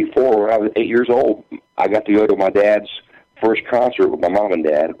mentioned before, when I was 8 years old, I got to go to my dad's first concert with my mom and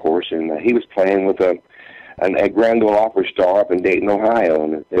dad, of course, and he was playing with a Grand Ole Opry star up in Dayton, Ohio,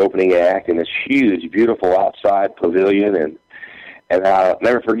 and the opening act in this huge, beautiful outside pavilion. And I'll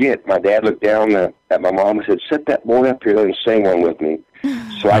never forget, my dad looked down at my mom and said, "Sit that boy up here and sing one with me."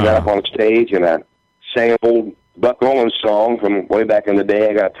 So I got up on stage and I sang an old Buck Owens song from way back in the day.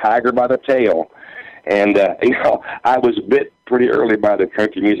 I got Tiger by the Tail. And, I was bit pretty early by the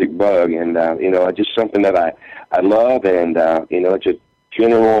country music bug. And, just something that I love. And, it's a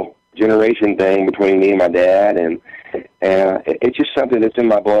generation thing between me and my dad. And it's just something that's in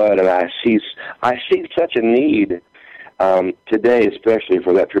my blood. And I see such a need today, especially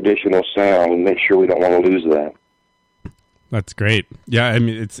for that traditional sound, and make sure we don't want to lose that. That's great. Yeah, I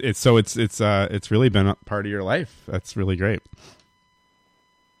mean, it's really been a part of your life. That's really great.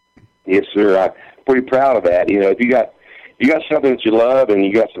 Yes, sir. I'm pretty proud of that. If you got something that you love, and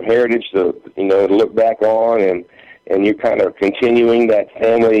you got some heritage to look back on, and you're kind of continuing that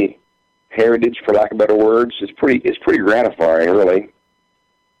family heritage, for lack of better words, it's pretty gratifying, really.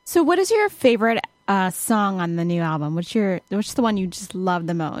 So, what is your favorite song on the new album? What's the one you just love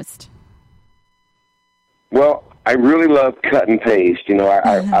the most? Well, I really love Cut and Paste.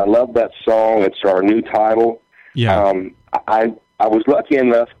 I love that song. It's our new title. Yeah. I was lucky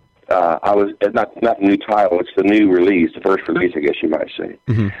enough. I was not the new title. It's the new release, the first release, I guess you might say.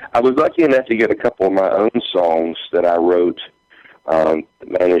 Mm-hmm. I was lucky enough to get a couple of my own songs that I wrote,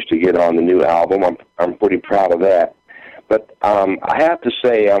 managed to get on the new album. I'm pretty proud of that. But I have to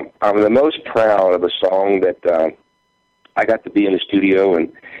say, I'm the most proud of a song that I got to be in the studio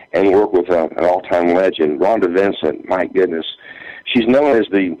and work with an all-time legend, Rhonda Vincent. My goodness, she's known as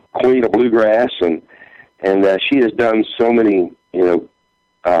the Queen of Bluegrass, and she has done so many,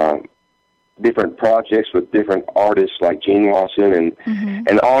 different projects with different artists like Gene Lawson and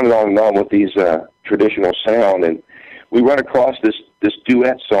on and on and on with these traditional sound. And we run across this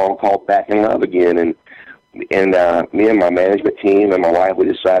duet song called "Back in Love Again," and me and my management team and my wife, we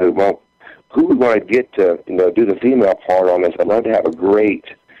decided, well, who we're going to get to do the female part on this. I'd love to have a great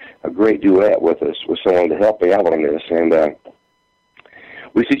duet with us, with someone to help me out on this. And I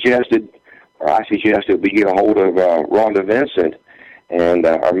suggested we get a hold of Rhonda Vincent, and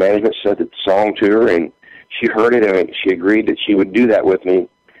our management sent the song to her, and she heard it, and she agreed that she would do that with me.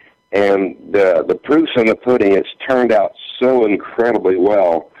 And the proof's in the pudding. It's turned out so incredibly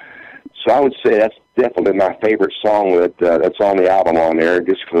well. So I would say that's definitely my favorite song that's on the album on there,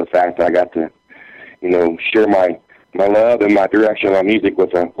 just for the fact that I got to, share my love and my direction on music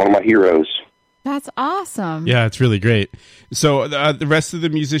with one of my heroes. That's awesome. Yeah, it's really great. So the rest of the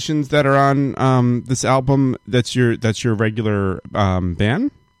musicians that are on this album, that's your regular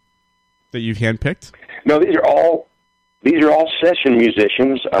band that you've handpicked? No, these are all session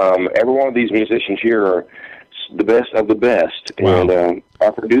musicians. Every one of these musicians here are the best of the best. Wow. And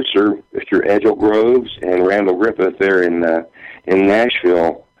our producer, Mr. Edgel Groves and Randall Griffith, there in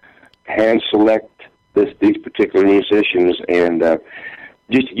Nashville, hand select these particular musicians. And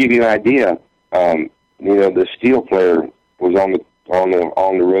just to give you an idea, the steel player was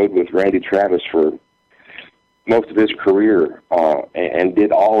on the road with Randy Travis for most of his career, and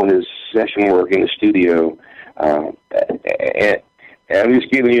did all of his session work in the studio. And I'm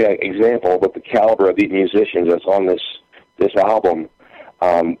just giving you an example of the caliber of these musicians that's on this album.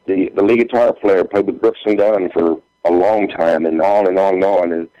 The lead guitar player played with Brooks and Dunn for a long time, and on and on and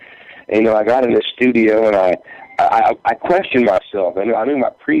on. And I got in the studio, and I questioned myself. And I knew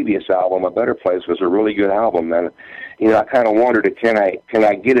my previous album, A Better Place, was a really good album. And I kind of wondered, can I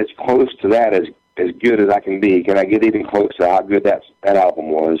get as close to that as good as I can be? Can I get even close to how good that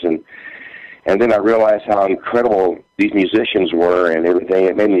album was? And then I realized how incredible these musicians were and everything.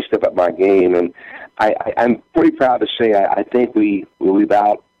 It made me step up my game. And I'm pretty proud to say I think we've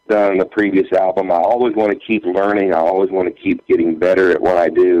outdone the previous album. I always want to keep learning. I always want to keep getting better at what I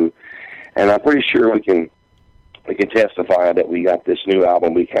do. And I'm pretty sure we can testify that we got this new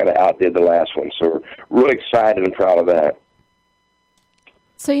album. We kind of outdid the last one, so we're really excited and proud of that.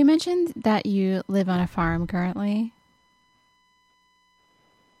 So you mentioned that you live on a farm currently.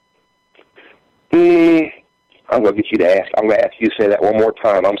 I'm going to get you to ask. I'm going to ask you to say that one more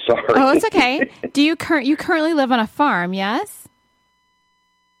time. I'm sorry. Oh, it's okay. Do you currently live on a farm? Yes.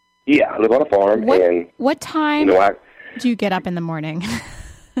 Yeah, I live on a farm. What time do you get up in the morning?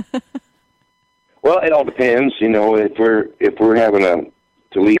 Well, it all depends. If we're having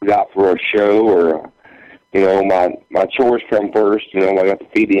to leave out for a show, or my chores come first. I got to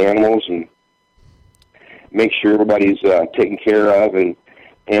feed the animals and make sure everybody's taken care of, and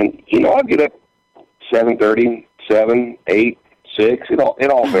I get up 7:30, 7, 8, 6. It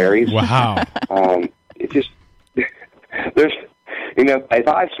all varies. Wow. It just there's if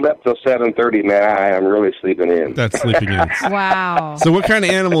I slept till 7:30, man, I am really sleeping in. That's sleeping in. Wow. So what kind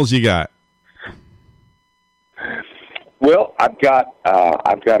of animals you got? Well, I've got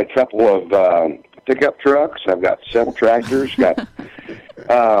a couple of pickup trucks. I've got several tractors. Got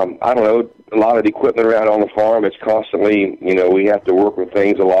I don't know, a lot of equipment around on the farm. It's constantly, we have to work with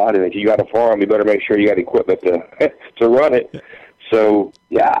things a lot. And if you got a farm, you better make sure you got equipment to run it. So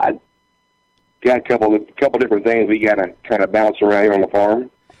yeah, I got a couple different things we got to kind of bounce around here on the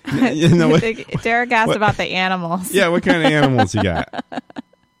farm. Derek asked about the animals. Yeah, what kind of animals you got?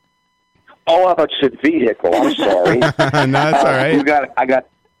 Oh, I thought you said vehicle. I'm sorry. No, that's all right.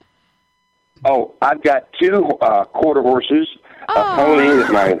 I've got 2 quarter horses, a pony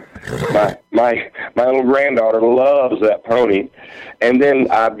that my little granddaughter loves that pony, and then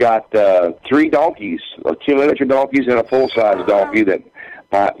I've got 3 donkeys, 2 miniature donkeys and a full size donkey that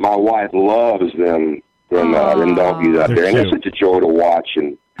my wife loves them donkeys out there, and it's such a joy to watch.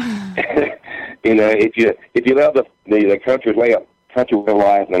 And if you love the country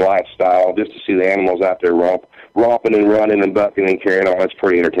life and the lifestyle, just to see the animals out there romping and running and bucking and carrying on, it's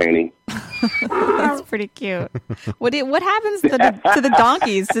pretty entertaining. That's pretty cute. What happens to the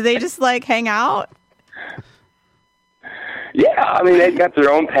donkeys? Do they just hang out? Yeah, I mean, they've got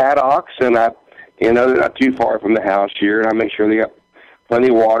their own paddocks, and they're not too far from the house here, and I make sure they got plenty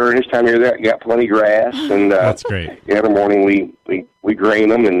of water. And this time of year, they got plenty of grass, and that's great. Every morning we grain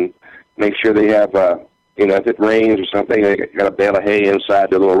them and make sure they have. If it rains or something, they got a bale of hay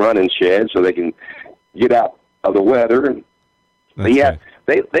inside the little running shed so they can get out of the weather. But yeah,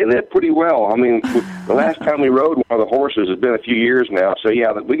 they live pretty well. I mean, the last time we rode one of the horses has been a few years now. So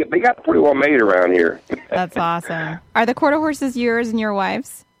yeah, they got pretty well made around here. That's awesome. Are the quarter horses yours and your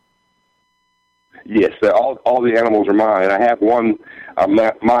wife's? Yes, all the animals are mine. I have one,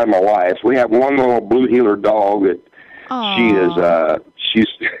 mine and my wife's. We have one little blue heeler dog that she's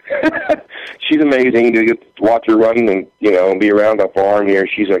she's amazing to get to watch her run and be around the farm here.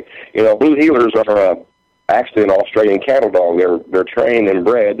 She's blue heelers are actually an Australian cattle dog. They're trained and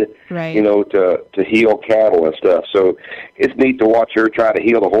bred, right, to heel cattle and stuff. So it's neat to watch her try to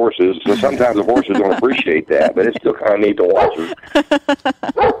heel the horses. So sometimes the horses don't appreciate that, but it's still kind of neat to watch her.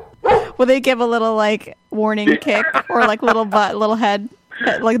 Will they give a little warning kick or little head,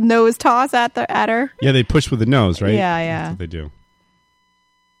 nose toss at her? Yeah, they push with the nose, right? Yeah. That's what they do.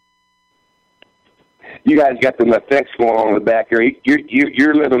 You guys got the effects going on in the back here.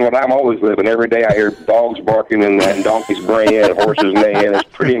 You're living what I'm always living. Every day I hear dogs barking and donkeys braying and horses neighing. It's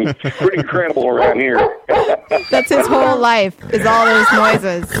pretty incredible around here. That's his whole life, is all those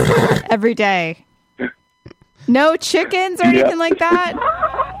noises every day. No chickens or anything like that?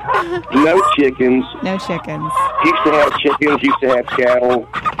 No chickens. No chickens. Used to have chickens, used to have cattle.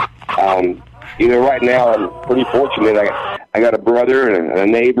 Right now I'm pretty fortunate. I got a brother and a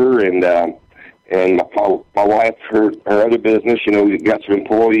neighbor, and my wife, her other business, we've got some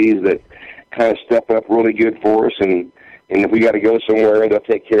employees that kind of step up really good for us, and if we got to go somewhere, they'll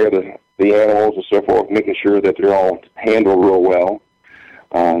take care of the animals and so forth, making sure that they're all handled real well.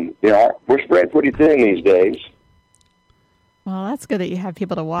 We're spread pretty thin these days. Well, that's good that you have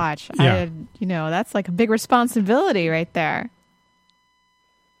people to watch. Yeah. That's a big responsibility right there.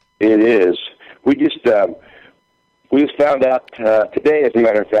 It is. We just found out today, as a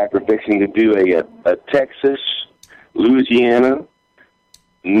matter of fact, we're fixing to do a Texas, Louisiana,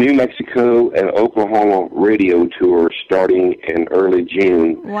 New Mexico, and Oklahoma radio tour starting in early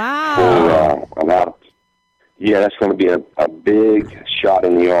June. Wow. That's going to be a big shot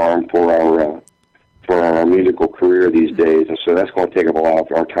in the arm for our musical career these days, and so that's going to take up a lot of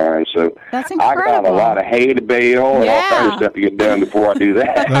our time. So that's incredible. I got a lot of hay to bale and all kinds of stuff to get done before I do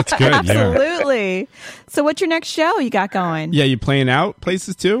that. That's good. Absolutely. So what's your next show you got going? Yeah, you playing out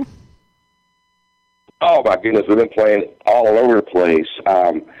places too? Oh my goodness, we've been playing all over the place.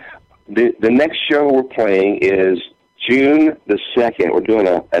 the next show we're playing is June the 2nd. We're doing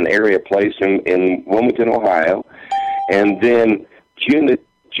an area place in Wilmington, Ohio. And then June the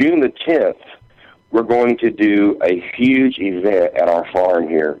 10th, we're going to do a huge event at our farm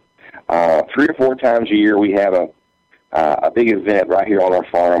here. 3 or 4 times a year we have a big event right here on our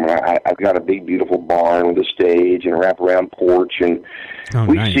farm. I've got a big, beautiful barn with a stage and a wraparound porch, and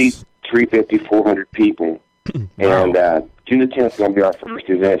we seat 350, 400 people. Wow. And June the 10th is going to be our first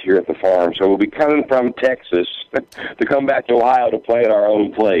event here at the farm. So we'll be coming from Texas to come back to Ohio to play at our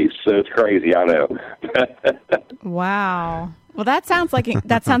own place. So it's crazy, I know. Wow. Well, that sounds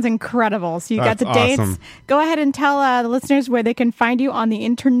incredible. So you got the dates. Awesome. Go ahead and tell the listeners where they can find you on the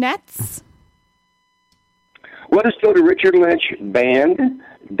internets. Well, just go to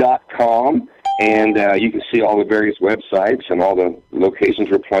richardlynchband.com, and you can see all the various websites and all the locations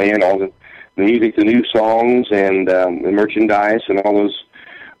we're playing, all the music, the new songs, and the merchandise, and all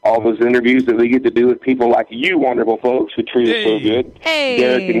those interviews that we get to do with people like you wonderful folks who treat us so good. Hey.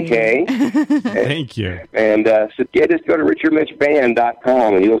 Derek and Kay. Thank you. And so, just go to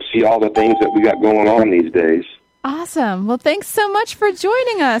richardlynchband.com, and you'll see all the things that we got going on these days. Awesome. Well, thanks so much for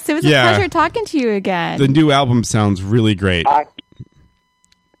joining us. It was a pleasure talking to you again. The new album sounds really great.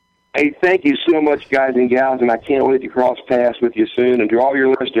 Hey, thank you so much, guys and gals, and I can't wait to cross paths with you soon. And to all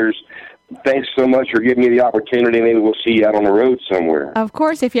your listeners, thanks so much for giving me the opportunity. Maybe we'll see you out on the road somewhere. Of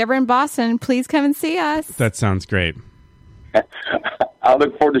course. If you're ever in Boston, please come and see us. That sounds great. I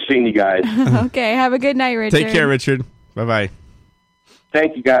look forward to seeing you guys. Okay. Have a good night, Richard. Take care, Richard. Bye-bye.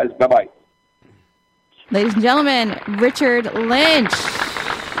 Thank you, guys. Bye-bye. Ladies and gentlemen, Richard Lynch.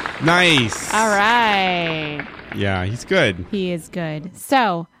 Nice. All right. Yeah, he's good. He is good.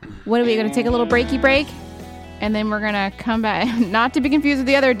 So, what are we going to take a little break? And then we're going to come back. Not to be confused with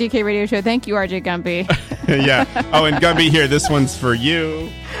the other DK radio show. Thank you, RJ Gumpy. Yeah. Oh, and Gumpy here. This one's for you.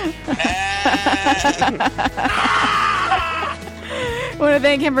 I want to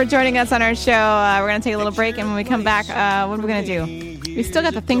thank him for joining us on our show. We're going to take a little break. And when we come back, what are we going to do? We still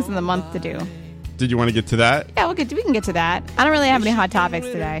got the things of the month to do. Did you want to get to that? Yeah, we can get to that. I don't really have any hot topics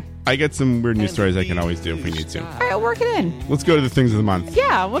today. I get some weird news stories I can always do if we need to. All right, we'll work it in. Let's go to the things of the month.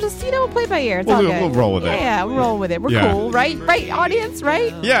 Yeah, we'll just, we'll play by ear. It's all good. We'll roll with it. Yeah, we'll roll with it. We're cool, right? Right, audience,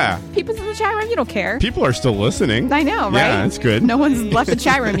 right? Yeah. People's in the chat room, you don't care. People are still listening. I know, right? Yeah, that's good. No one's left the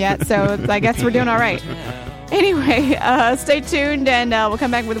chat room yet, so I guess we're doing all right. Anyway, stay tuned, and we'll come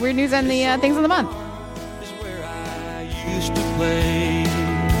back with weird news and the things of the month. Is where I used to play.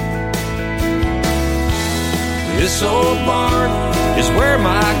 This old barn is where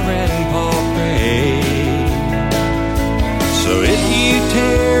my grandpa prayed. So if you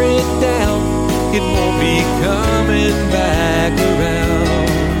tear it down, it won't be coming back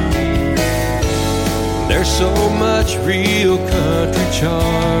around. There's so much real country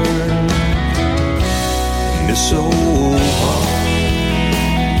charm in this old barn.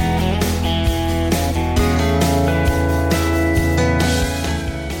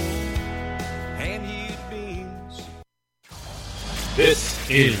 This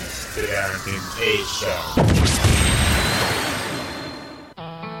is the TD&KS Show.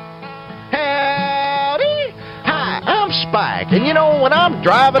 Howdy! Hi, I'm Spike, and you know, when I'm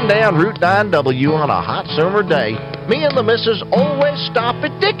driving down Route 9W on a hot summer day, me and the missus always stop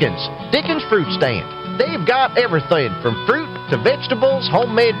at Dickens Fruit Stand. They've got everything from fruit to vegetables,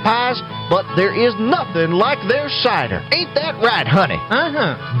 homemade pies, but there is nothing like their cider. Ain't that right, honey?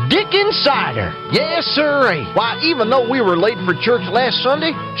 Uh-huh. Dickens cider. Yes, sirree. Why, even though we were late for church last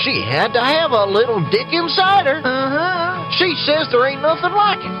Sunday, she had to have a little Dickens cider. Uh-huh. She says there ain't nothing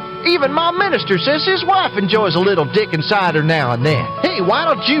like it. Even my minister says his wife enjoys a little Dickens cider now and then. Hey, why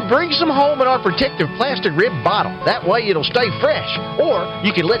don't you bring some home in our protective plastic rib bottle? That way it'll stay fresh. Or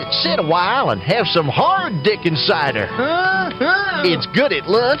you can let it sit a while and have some hard Dickens cider. It's good at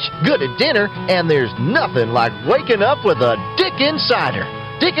lunch, good at dinner, and there's nothing like waking up with a Dickens cider.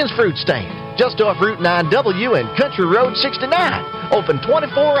 Dickens Fruit Stand, just off Route 9W and Country Road 69. Open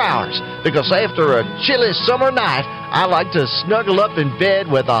 24 hours, because after a chilly summer night, I like to snuggle up in bed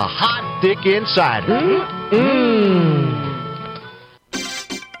with a hot Dickens cider.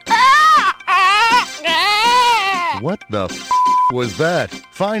 What the was that?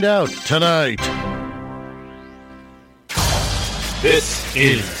 Find out tonight. This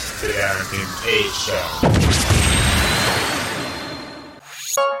is the TD&KS Show.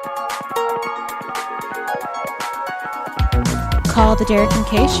 Call the Derek and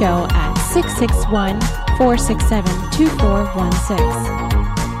Kay Show at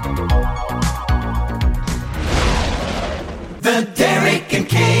 661-467-2416. The Derek and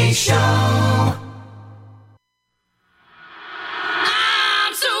Kay Show.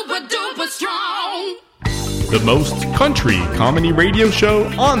 I'm super duper. the most country comedy radio show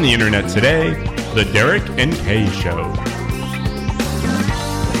on the internet today, The Derek and Kay Show.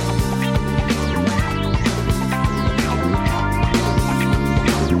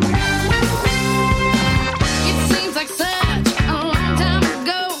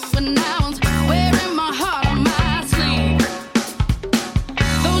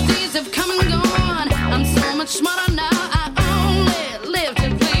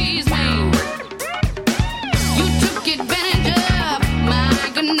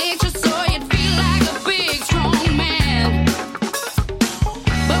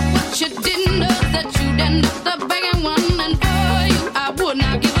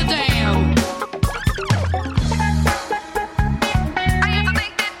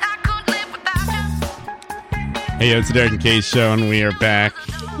 Hey, it's the Derek and Kay Show, and we are back.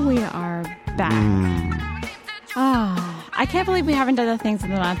 We are back. I can't believe we haven't done the things of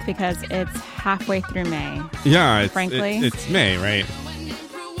the month because it's halfway through May. Yeah, frankly, it's May, right?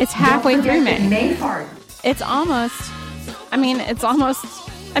 It's halfway through May. It's almost. It's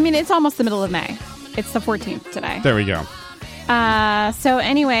almost the middle of May. It's the 14th today. There we go. So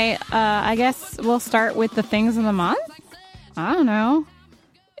anyway, I guess we'll start with the things of the month. I don't know.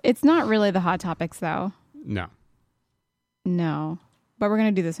 It's not really the hot topics, though. No, but we're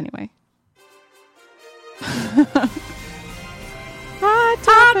going to do this anyway.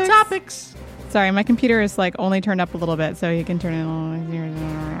 Hot topics. Sorry, my computer is only turned up a little bit, so you can turn it on.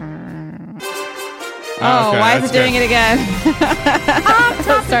 Okay, why is it doing it again?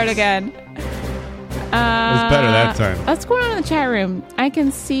 Let's start again. It was better that time. What's going on in the chat room? I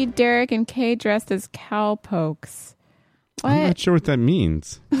can see Derek and Kay dressed as cowpokes. What? I'm not sure what that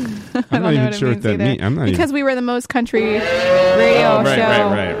means. I'm not even sure what that means. Because we were the most country radio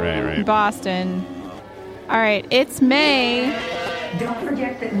show right. in Boston. All right, it's May. Don't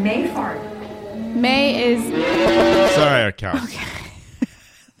forget that May is... Sorry, a cow. Okay.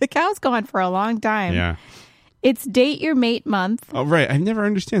 The cow's gone for a long time. Yeah. It's Date Your Mate Month. Oh, right. I never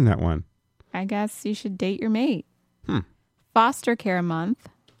understand that one. I guess you should date your mate. Foster Care Month.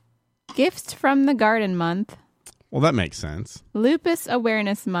 Gifts from the Garden Month. Well, that makes sense. Lupus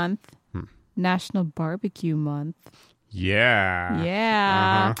Awareness Month. National Barbecue Month.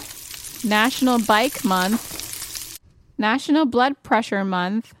 Yeah. National Bike Month. National Blood Pressure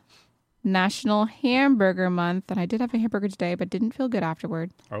Month. National Hamburger Month. And I did have a hamburger today, but didn't feel good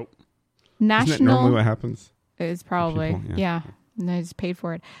afterward. Oh. National... Isn't that normally what happens? It's probably. People, yeah. And I just paid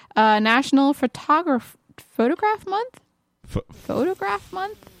for it. National Photograph Month? Photograph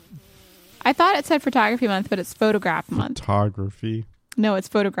Month? I thought it said Photography Month, but it's Photograph Month. Photography? No, it's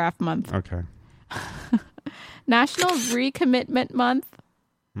Photograph Month. Okay. National Recommitment Month.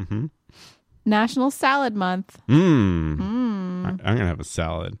 Mm-hmm. National Salad Month. I'm going to have a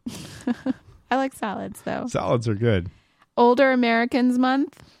salad. I like salads, though. Salads are good. Older Americans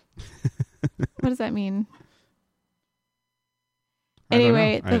Month. What does that mean?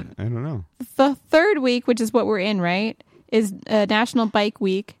 Anyway, I don't know. The third week, which is what we're in, right, is National Bike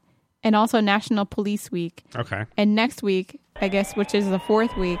Week. And also National Police Week. Okay. And next week, I guess, which is the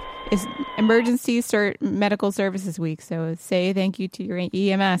fourth week, is Emergency Medical Services Week. So say thank you to your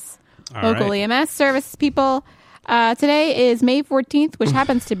EMS, local EMS service people. Today is May 14th, which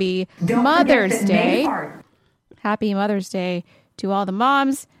happens to be Mother's Day. Happy Mother's Day to all the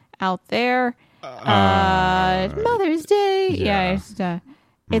moms out there. Mother's Day. Yeah.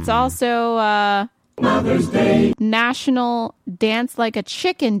 It's also... Mother's Day. National Dance Like a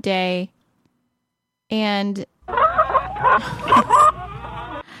Chicken Day. And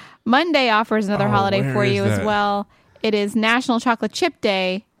Monday offers another holiday for you as well. It is National Chocolate Chip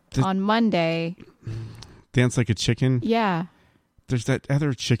Day on Monday. Dance Like a Chicken? Yeah. There's that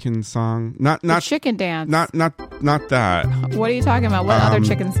other chicken song. Not Chicken Dance. Not that. What are you talking about? What other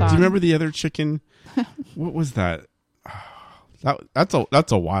chicken song? Do you remember the other chicken? What was that?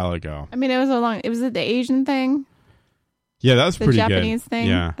 That's a while ago. I mean, it was the Asian thing. Yeah, that was pretty good. The Japanese thing.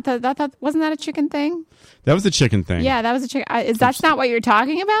 Yeah, I thought wasn't that a chicken thing? That was a chicken thing. Yeah, that was a chicken. That's not what you're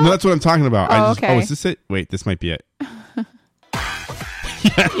talking about? No, that's what I'm talking about. Oh, okay. Is this it? Wait, this might be it.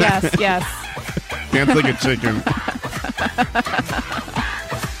 Yes. Dance Like a Chicken.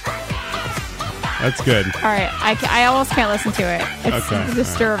 That's good. All right, I almost can't listen to it. It's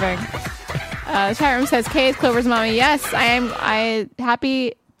disturbing. The chat room says, Kay is Clover's mommy. Yes, I am.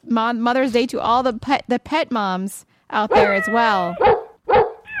 Happy Mother's Day to all the pet moms out there as well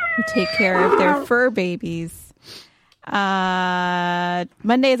who take care of their fur babies.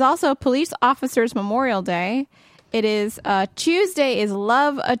 Monday is also Police Officers Memorial Day. It is Tuesday is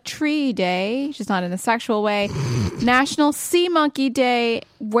Love a Tree Day, just not in a sexual way. National Sea Monkey Day,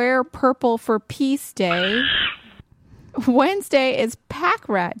 Wear Purple for Peace Day. Wednesday is Pack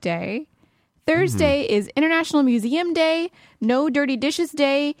Rat Day. Thursday is International Museum Day, No Dirty Dishes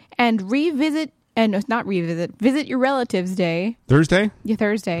Day, and Visit Your Relatives Day. Thursday? Yeah,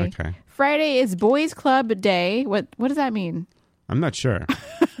 Thursday. Okay. Friday is Boys Club Day. What does that mean? I'm not sure.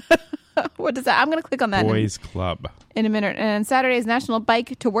 What does that? I'm going to click on that Boys Club. In a minute. And Saturday is National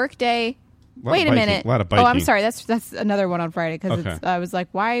Bike to Work Day. Wait a minute. A lot of biking. Oh, I'm sorry. That's another one on Friday because Okay. I was like,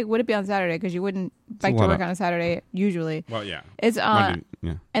 why would it be on Saturday? Because you wouldn't bike to work on a Saturday usually. Well, yeah. It's Monday,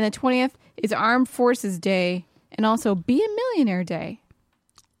 yeah. And the 20th is Armed Forces Day and also Be a Millionaire Day.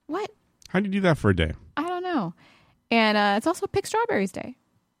 What? How do you do that for a day? I don't know. And it's also Pick Strawberries Day.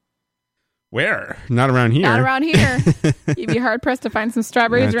 Where? Not around here. Not around here. You'd be hard pressed to find some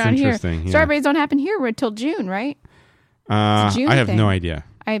strawberries That's around here. interesting, yeah. Strawberries don't happen here until June, right? It's a June I have thing. no idea.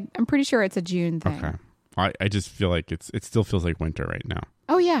 I'm pretty sure it's a June thing. Okay. I just feel like it still feels like winter right now.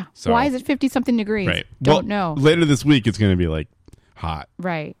 Oh, yeah. So- Why is it 50-something degrees? Right. Don't know. Later this week, it's going to be like hot.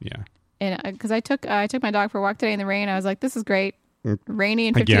 Right. Yeah. And because I took my dog for a walk today in the rain, I was like, this is great. Rainy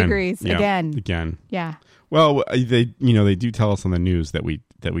and 50 Again. degrees. Yeah. Again. Yeah. Well, they do tell us on the news that we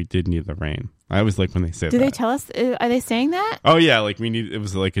did need the rain. I always like when they say Do that. they tell us? Are they saying that? Oh yeah, like it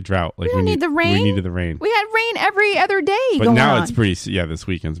was like a drought. Like We don't need the rain. We needed the rain. We had rain every other day But going now on. it's pretty. Yeah, this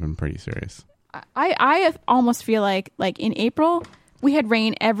weekend's been pretty serious. I almost feel like in April we had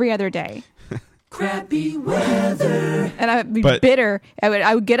rain every other day. Crappy weather. And I'd be bitter.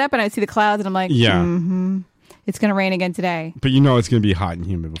 I would get up and I'd see the clouds and I'm like, Yeah. It's going to rain again today. But you know it's going to be hot and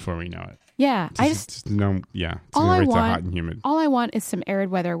humid before we know it. Yeah. It's gonna all I wait till want, hot and humid. all I want is some arid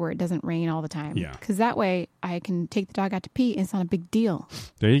weather where it doesn't rain all the time. Yeah. Because that way I can take the dog out to pee and it's not a big deal.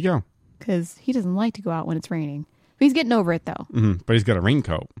 There you go. Because he doesn't like to go out when it's raining. But he's getting over it though. But he's got a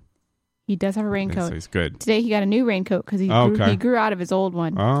raincoat. He does have a raincoat. So he's good. Today he got a new raincoat because he grew out of his old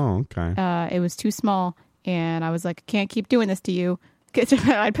one. Oh, okay. It was too small, and I was like, I can't keep doing this to you.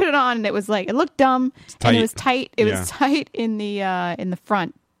 I put it on, and it was like it looked dumb, and it was tight. It was tight in the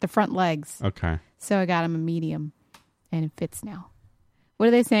front legs. Okay. So I got him a medium, and it fits now. What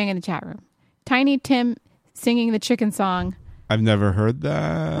are they saying in the chat room? Tiny Tim singing the chicken song. I've never heard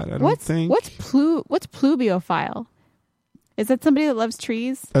that. I don't think. What's pluviophile? Is that somebody that loves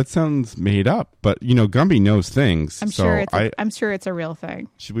trees? That sounds made up, but Gumby knows things. I'm sure it's a real thing.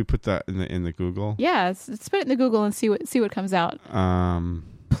 Should we put that in the Google? Yeah, let's put it in the Google and see what comes out.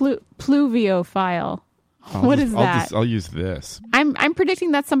 Pluviophile. What is that? I'll use this. I'm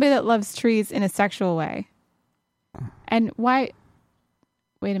predicting that's somebody that loves trees in a sexual way. And why?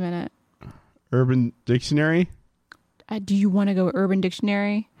 Wait a minute. Urban Dictionary. Do you want to go Urban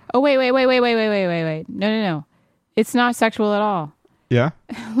Dictionary? Oh wait. No. It's not sexual at all. Yeah.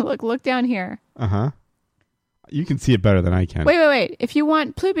 Look down here. You can see it better than I can. Wait. If you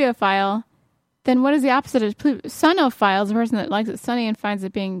want pluviophile, then what is the opposite of sunophile? Is a person that likes it sunny and finds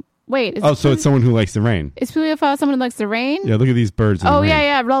it being. Wait. So it's someone who likes the rain. Is pluviophile someone who likes the rain? Yeah. Look at these birds. In the rain.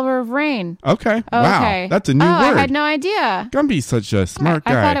 Yeah. Lover of rain. Okay. Oh, Wow. okay. That's a new word. I had no idea. Gumby's such a smart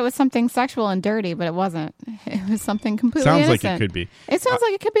guy. I thought it was something sexual and dirty, but it wasn't. It was something completely Sounds innocent. like it could be. It sounds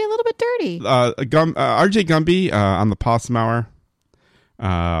like it could be a little bit dirty. RJ Gumby on the Possum Hour.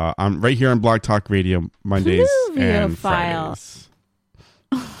 I'm right here on Blog Talk Radio Mondays and Fridays.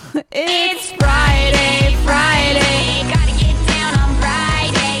 It's Friday. Gotta get down on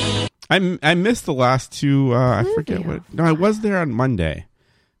Friday. I missed the last two. I forget what. No, I was there on Monday.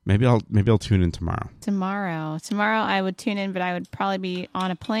 Maybe I'll tune in tomorrow. Tomorrow I would tune in, but I would probably be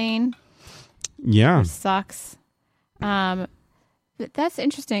on a plane. Yeah, which sucks. But that's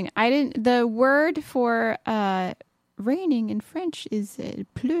interesting. The word for raining in French is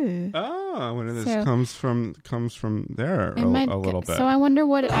pleu. Oh, one of this comes from there a little bit. So I wonder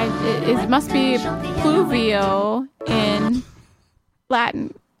what it must be pluvio in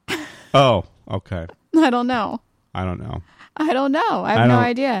Latin. Oh, okay. I don't know. I don't know. I have no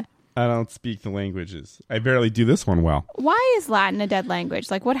idea. I don't speak the languages. I barely do this one well. Why is Latin a dead language?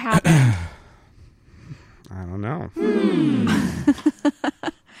 Like, what happened? I don't know.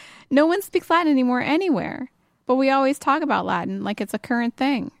 No one speaks Latin anymore anywhere. But we always talk about Latin like it's a current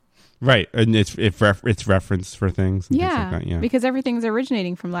thing. Right. And it's referenced for things. And things like that. Yeah. Because everything's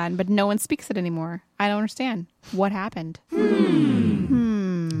originating from Latin, but no one speaks it anymore. I don't understand. What happened?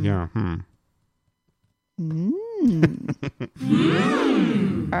 Yeah.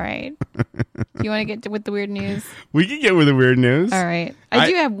 All right. You want to get with the weird news? We can get with the weird news. All right. I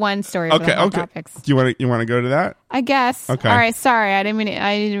do have one story for the hot topics. Do you want to go to that? I guess. Okay. All right. Sorry, I didn't mean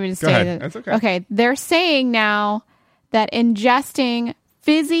to say ahead. that. That's okay. Okay. They're saying now that ingesting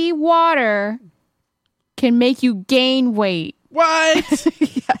fizzy water can make you gain weight. What?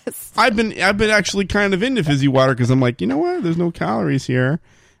 Yes. I've been actually kind of into fizzy water because I'm like, you know what? There's no calories here,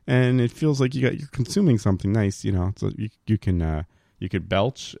 and it feels like you're consuming something nice. You know, so you could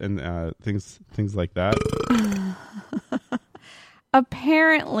belch and things like that.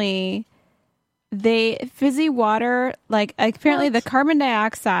 Apparently, fizzy water, the carbon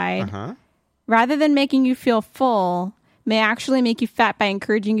dioxide, rather than making you feel full, may actually make you fat by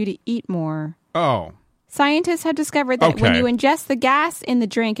encouraging you to eat more. Oh. Scientists have discovered that when you ingest the gas in the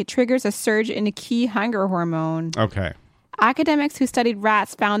drink, it triggers a surge in a key hunger hormone. Okay. Academics who studied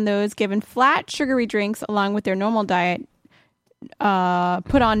rats found those given flat, sugary drinks along with their normal diet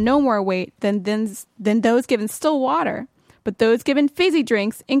put on no more weight than those given still water. But those given fizzy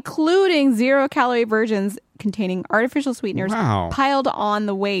drinks, including 0-calorie versions containing artificial sweeteners, piled on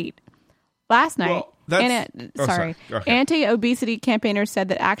the weight. Last night, anti-obesity campaigners said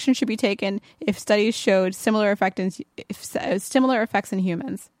that action should be taken if studies showed similar effects in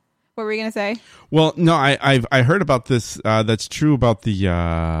humans. What were you going to say? Well, no, I heard about this. That's true about the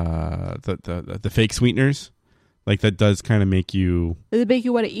fake sweeteners. Like that does kind of make you. Does it make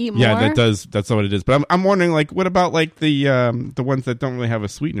you want to eat more? Yeah, that does. That's what it is. But I'm wondering, like, what about like the ones that don't really have a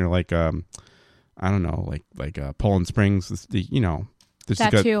sweetener, like I don't know, like Poland Springs.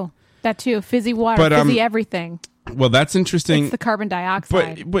 That too. Fizzy water, fizzy everything. Well, that's interesting. It's the carbon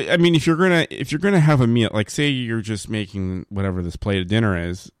dioxide. But I mean, if you're gonna have a meal, like say you're just making whatever this plate of dinner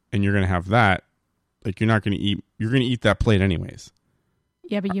is, and you're gonna have that, like you're not gonna eat. You're gonna eat that plate anyways.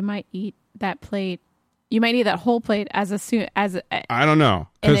 Yeah, but you might eat that plate. You might eat that whole plate as I don't know,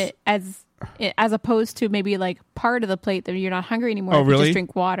 as opposed to maybe like part of the plate that you're not hungry anymore. Oh, really? You just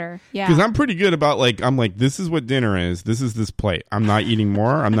drink water. Yeah, because I'm pretty good about I'm like, this is what dinner is. This is this plate. I'm not eating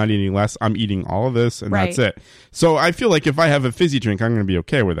more. I'm not eating less. I'm eating all of this, and that's it. So I feel like if I have a fizzy drink, I'm going to be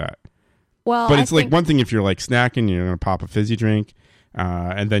okay with that. Well, but it's like one thing if you're like snacking, you're going to pop a fizzy drink,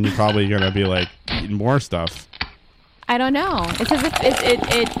 and then you're probably going to be like eating more stuff. I don't know. It says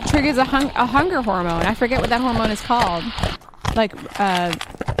it triggers a hunger hormone. I forget what that hormone is called. Like I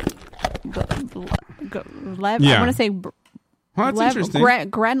want to say. Well, that's interesting.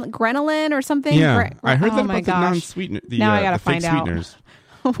 Ghrelin or something. Yeah, I heard that about the non-sweetener. Now I gotta find out.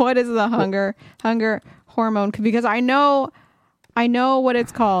 What is the hunger hormone? Because I know what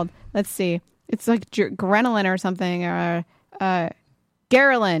it's called. Let's see. It's like ghrelin or something.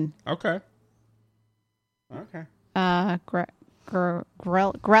 Ghrelin. Okay. Ghrelin.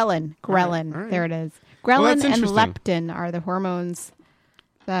 Right. There it is. Ghrelin and leptin are the hormones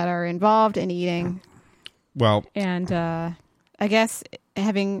that are involved in eating. Well, and I guess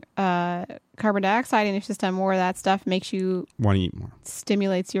having carbon dioxide in your system, more of that stuff makes you want to eat more.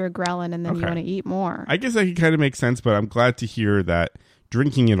 Stimulates your ghrelin, and then you want to eat more. I guess that can kind of make sense, but I'm glad to hear that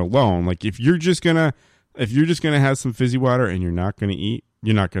drinking it alone, like if you're just gonna have some fizzy water and you're not gonna eat,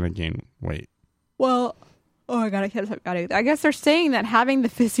 you're not gonna gain weight. Well. Oh, I got it. I guess they're saying that having the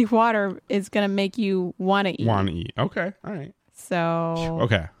fizzy water is going to make you want to eat. Okay. All right. So.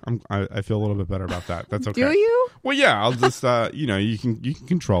 Okay. I feel a little bit better about that. That's okay. Do you? Well, yeah. I'll just, you can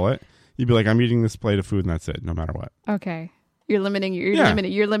control it. You'd be like, I'm eating this plate of food and that's it, no matter what. Okay. You're limiting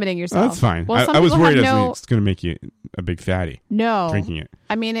yourself. That's fine. Well, I was worried it's going to make you a big fatty. No. Drinking it.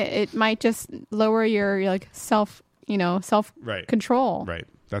 I mean, it might just lower your like self control. Right.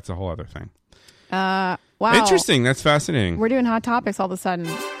 That's a whole other thing. Wow. Interesting. That's fascinating. We're doing hot topics all of a sudden.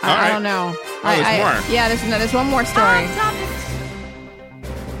 I don't know. There's more. Yeah, there's one more story.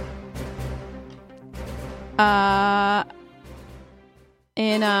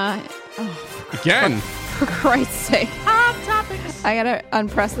 Again. For Christ's sake. Hot topics. I gotta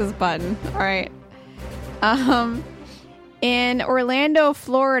unpress this button. All right. In Orlando,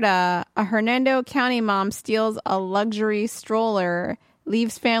 Florida, a Hernando County mom steals a luxury stroller,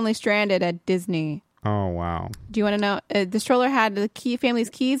 leaves family stranded at Disney. Oh, wow. Do you want to know? The stroller had the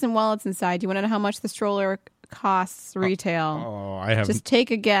family's keys and wallets inside. Do you want to know how much the stroller costs retail? Oh, I have. Just take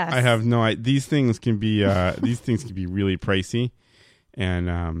a guess. I have no idea. These things can be really pricey.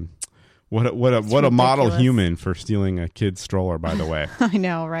 And what a model human for stealing a kid's stroller, by the way. I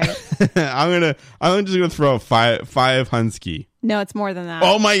know, right? I'm just gonna throw five Hunsky. No, it's more than that.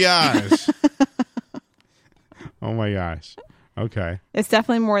 Oh my gosh. Oh my gosh. Okay. It's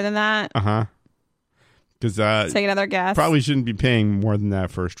definitely more than that. Uh-huh. Because take another guess. Probably shouldn't be paying more than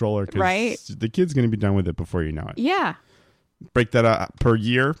that for a stroller. Cause right. The kid's going to be done with it before you know it. Yeah. Break that up per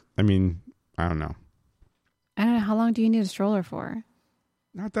year. I mean, I don't know. I don't know. How long do you need a stroller for?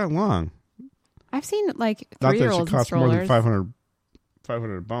 Not that long. I've seen like 3-year-olds Not in that it should cost strollers. more than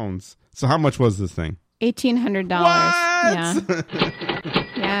 500 bones. So how much was this thing? $1,800. What?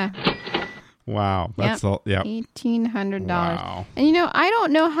 Yeah. Yeah. Wow. That's all. Yeah. $1,800. Wow. And I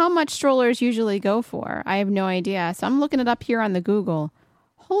don't know how much strollers usually go for. I have no idea. So I'm looking it up here on the Google.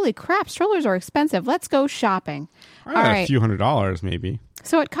 Holy crap. Strollers are expensive. Let's go shopping. All right. A few $100s maybe.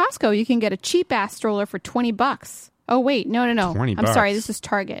 So at Costco, you can get a cheap ass stroller for $20. Oh, wait. No. $20. I'm sorry. This is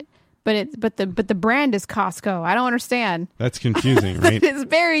Target. But the brand is Costco. I don't understand. That's confusing, right? It's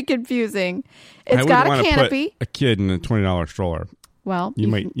very confusing. It's got a canopy. Put a kid in a $20 stroller. Well, you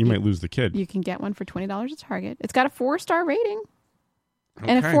might lose the kid. You can get one for $20 at Target. It's got a 4-star rating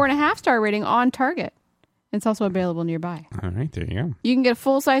and a 4.5-star rating on Target. It's also available nearby. All right, there you go. You can get a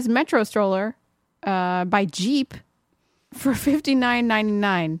full-size Metro stroller by Jeep for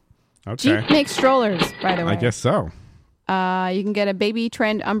 $59.99. Okay. Jeep makes strollers, by the way. I guess so. You can get a Baby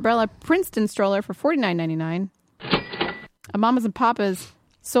Trend Umbrella Princeton stroller for $49.99. A Mamas and Papas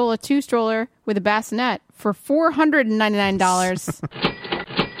Sola 2 stroller with a bassinet for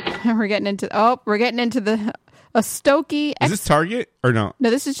 $499. We're getting into the a Stokey. Is this Target or no? No,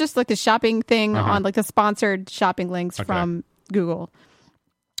 this is just like the shopping thing on like the sponsored shopping links from Google.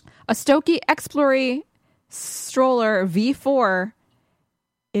 A Stokey Explorer stroller V4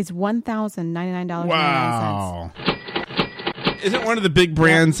 is $1,099.99. Wow. Isn't one of the big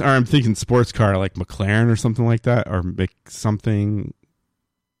brands, or I'm thinking sports car, like McLaren or something like that, or something?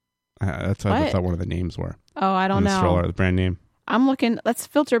 That's what I thought one of the names were. Oh, I don't know. The stroller, the brand name. I'm looking. Let's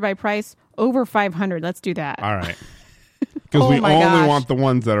filter by price. Over 500. Let's do that. All right. Because we only want the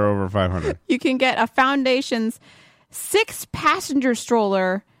ones that are over 500. You can get a Foundations 6-passenger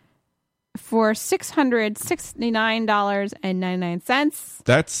stroller for $669.99.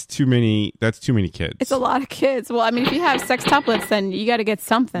 That's too many kids. It's a lot of kids. Well, I mean, if you have sextuplets, then you got to get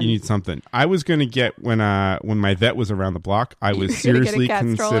something. You need something. I was going to get when my vet was around the block, I was seriously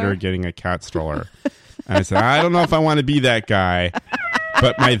consider getting a cat stroller. And I said, I don't know if I want to be that guy,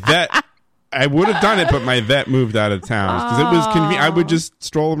 but my vet, I would have done it, but my vet moved out of town because it was convenient. I would just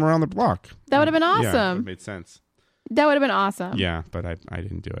stroll him around the block. That would have been awesome. Yeah, it made sense. That would have been awesome. Yeah, but I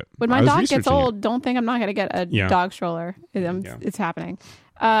didn't do it. When my dog gets old, don't think I'm not going to get a dog stroller. It's happening.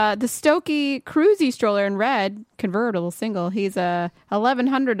 The Stokey Cruisy stroller in red, convertible single, he's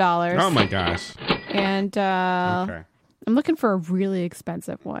 $1,100. Oh my gosh. And I'm looking for a really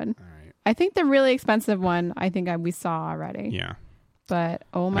expensive one. All right. I think the really expensive one, we saw already. Yeah. But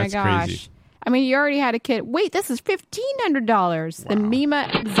oh my That's gosh. Crazy. I mean, you already had a kid. Wait, this is $1,500. Wow. The Mima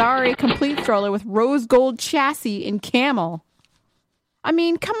Zari complete stroller with rose gold chassis in camel. I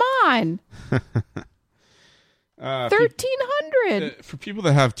mean, come on. $1,300 for people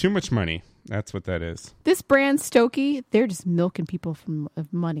that have too much money. That's what that is. This brand Stokey, they're just milking people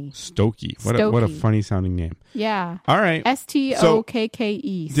of money. Stokey. What a funny sounding name. Yeah. All right. Stokke.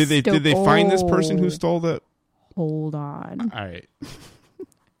 Did they find this person who stole the? Hold on. All right.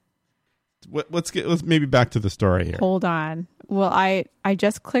 Let's maybe back to the story here. Hold on. Well, I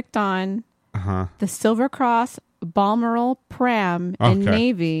just clicked on the Silver Cross Balmoral Pram in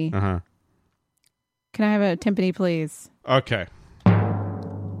Navy. Can I have a timpani, please? Okay.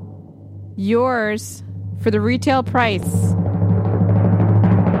 Yours for the retail price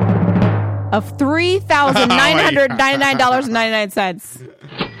of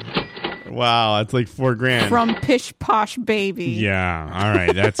 $3,999.99. Wow, that's like $4,000 from Pish Posh Baby. Yeah, all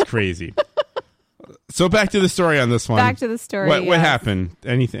right, that's crazy. So back to the story on this one. Back to the story. What happened?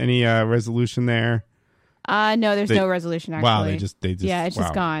 Any resolution there? No, there's no resolution. Actually, wow, they just it's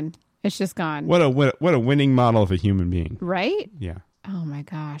just gone. It's just gone. What a winning model of a human being, right? Yeah. Oh my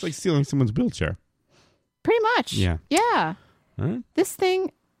gosh, it's like stealing someone's wheelchair. Pretty much. Yeah. Yeah. All right. This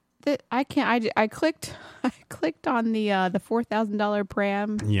thing that I can't. I clicked on the $4,000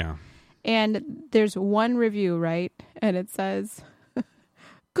 pram. Yeah. And there's one review, right? And it says,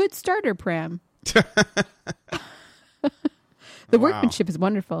 "Good starter pram." The workmanship is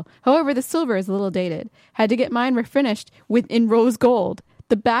wonderful. However, the silver is a little dated. Had to get mine refinished in rose gold.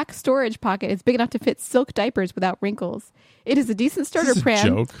 The back storage pocket is big enough to fit silk diapers without wrinkles. It is a decent starter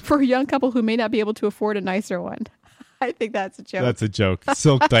pram for a young couple who may not be able to afford a nicer one. I think that's a joke. That's a joke.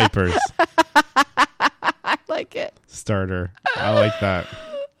 Silk diapers. I like it. Starter. I like that.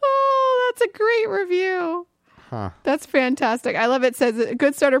 Oh, that's a great review. Huh. That's fantastic. I love it. It says a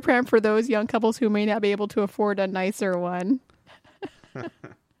good starter pram for those young couples who may not be able to afford a nicer one.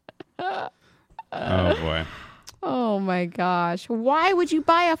 Oh, boy. Oh, my gosh. Why would you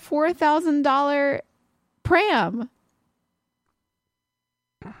buy a $4,000 pram?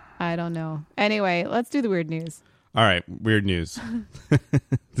 I don't know. Anyway, let's do the weird news. All right, weird news.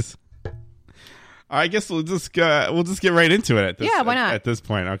 I guess we'll just get right into it. Why not? At this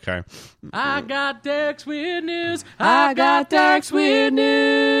point, okay. I got Derek's weird news. I got Derek's weird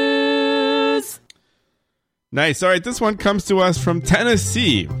news. Nice. All right, this one comes to us from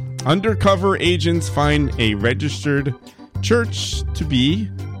Tennessee. Undercover agents find a registered church to be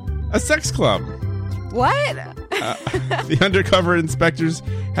a sex club. What? The undercover inspectors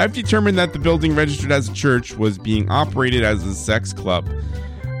have determined that the building registered as a church was being operated as a sex club.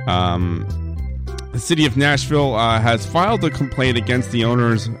 The city of Nashville has filed a complaint against the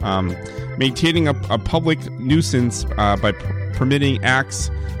owners, maintaining a public nuisance by permitting acts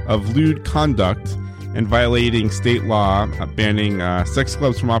of lewd conduct and violating state law, banning sex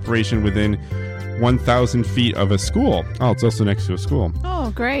clubs from operation within 1,000 feet of a school. Oh, it's also next to a school.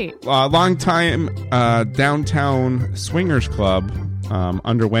 Oh, great. Long-time downtown swingers club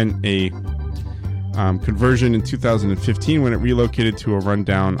underwent a conversion in 2015 when it relocated to a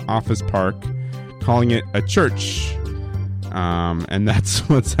rundown office park, calling it a church. And that's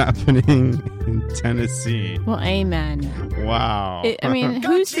what's happening in Tennessee. Well, amen. Wow. I mean,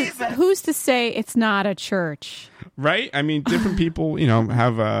 who's to say it's not a church? Right? I mean, different people,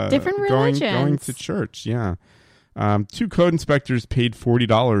 have different religions. Going to church. Yeah. 2 code inspectors paid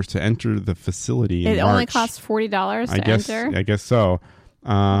 $40 to enter the facility. It only costs $40 to enter? I guess so.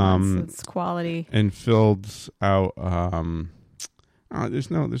 It's quality. And filled out. There's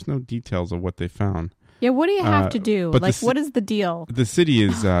no details of what they found. Yeah, what do you have to do? But what is the deal? The city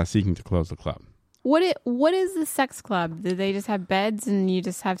is seeking to close the club. What is the sex club? Do they just have beds and you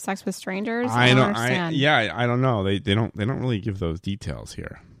just have sex with strangers? I don't understand. I don't know. They don't really give those details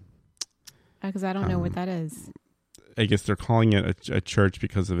here. Because I don't know what that is. I guess they're calling it a church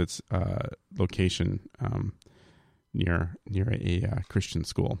because of its location near a Christian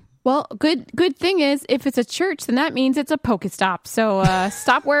school. Well, good thing is, if it's a church, then that means it's a Pokestop. So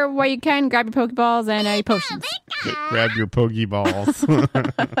stop where you can, grab your Pokeballs and your potions. Grab your Pokeballs.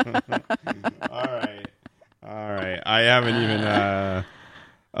 All right. I haven't even.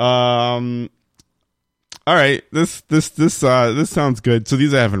 All right. This sounds good. So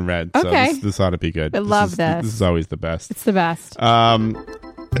these I haven't read. Okay. So this ought to be good. I love this. This is always the best. It's the best.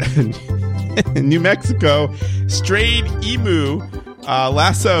 New Mexico, strayed emu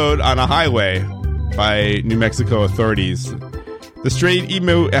lassoed on a highway by New Mexico authorities. The strayed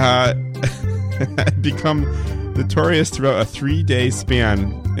emu had become notorious throughout a 3-day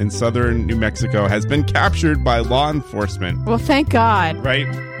span in southern New Mexico, has been captured by law enforcement. Well, thank God. Right?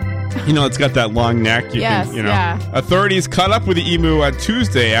 It's got that long neck. Yes, yeah. Authorities caught up with the emu on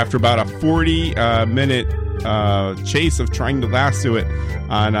Tuesday after about a 40-minute chase of trying to lasso it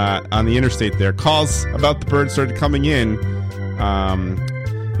on the interstate there. Calls about the bird started coming in.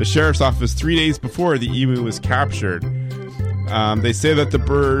 The sheriff's office 3 days before the emu was captured. They say that the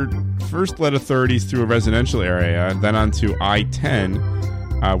bird first led authorities through a residential area, then onto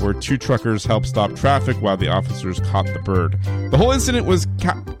I-10, where 2 truckers helped stop traffic while the officers caught the bird. The whole incident was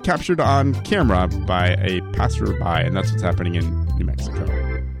captured on camera by a passerby, and that's what's happening in New Mexico.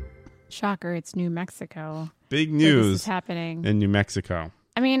 Shocker, it's New Mexico. Big news this is happening in New Mexico.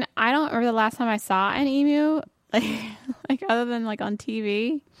 I mean, I don't remember the last time I saw an emu, like other than like on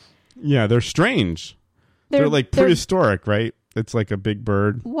TV. Yeah, they're strange. They're like prehistoric, right? It's like a big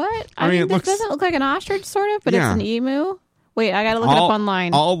bird. What? I mean, it doesn't look like an ostrich, sort of, but yeah. It's an emu. Wait, I gotta look it up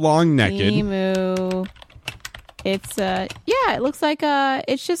online. All long-necked. Emu. It's it looks like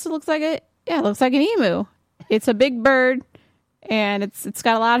it looks like an emu. It's a big bird, and it's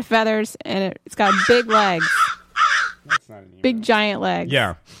got a lot of feathers, and it's got big legs. That's not an emu. Big giant legs.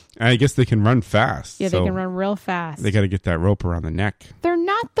 Yeah. I guess they can run fast. Yeah, they can run real fast. They got to get that rope around the neck. They're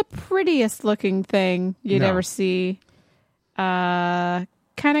not the prettiest looking thing you'd ever see. Kind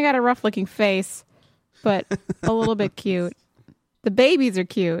of got a rough looking face, but a little bit cute. The babies are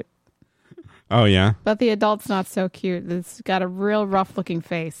cute. Oh, yeah? But the adult's not so cute. It's got a real rough looking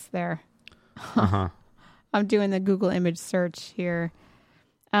face there. Uh-huh. I'm doing the Google image search here.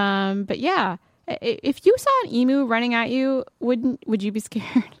 But yeah, if you saw an emu running at you, would you be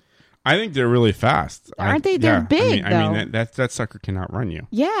scared? I think they're really fast. Aren't they? They're big, though. I mean, that sucker can outrun you.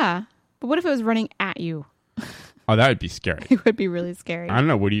 Yeah. But what if it was running at you? Oh, that would be scary. It would be really scary. I don't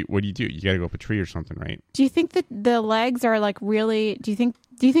know. What do you do? You got to go up a tree or something, right? Do you think that the legs are like really? Do you think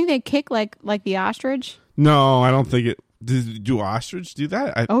they kick like the ostrich? No, I don't think it. Do ostrich do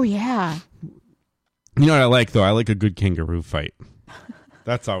that? Oh yeah. You know what I like though? I like a good kangaroo fight.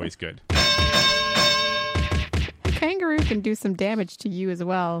 That's always good. kangaroo can do some damage to you as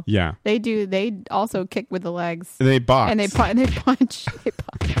well. Yeah. They do. They also kick with the legs. And they box. And they punch.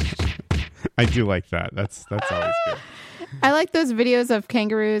 I do like that. That's always good. I like those videos of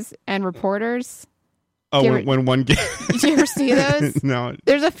kangaroos and reporters. Oh, when one gets... Did you ever see those? No.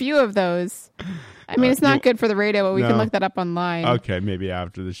 There's a few of those. I mean, it's not good for the radio, but we can look that up online. Okay, maybe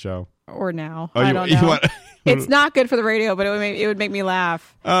after the show. Or now. Oh, I don't know. It's not good for the radio, but it would make me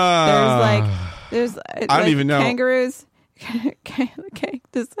laugh. There's I don't even know. Kangaroos.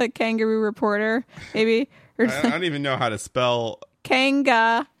 This kangaroo reporter, maybe. Or I don't even know how to spell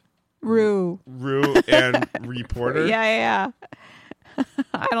kangaroo. Roo and reporter. Yeah.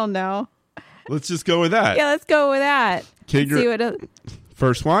 I don't know. Let's just go with that. Yeah, let's go with that. Kangaroo.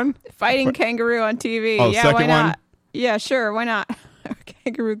 First one? Fighting kangaroo on TV. Oh, yeah, second why not? one? Yeah, sure. Why not?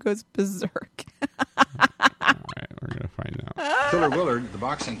 Kangaroo goes berserk. All right, we're going to find out. Killer Willard, the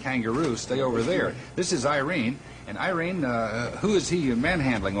boxing kangaroo, stay over there. This is Irene. And Irene, who is he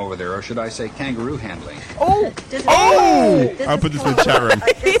manhandling over there, or should I say kangaroo handling? Oh! I'll put this in the chat room.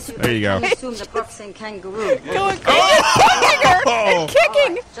 There you go. I assume the boxing kangaroo. Going crazy. And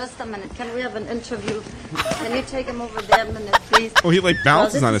kicking. Just a minute. Can we have an interview? Can you take him over there a minute, please? Oh, he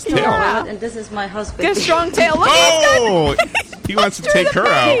bounces on his tail. And this is my husband. Get a strong tail. Look, he wants to take her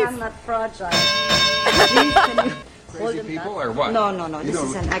out. I'm not fragile. Please, can you... Crazy people or what? No. This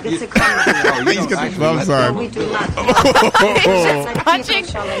is an it's a comedy. He's got the gloves on. We do not. He's punching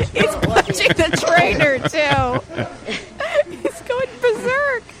the trainer too. He's going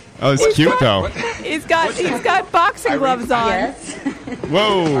berserk. Oh, it's cute though. He's got boxing gloves on. Yes.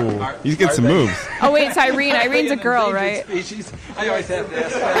 Whoa, he's getting some moves. Oh wait, it's Irene. Irene's a girl, right? Species. I always have to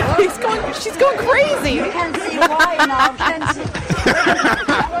ask that. She's going crazy. You can see why now, can't you?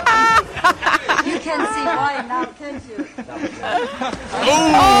 You can see why now, can't you?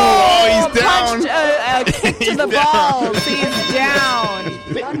 Oh, he's down. Punched a kick to the balls. He's down.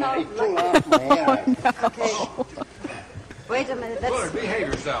 Okay. Wait a minute. Behave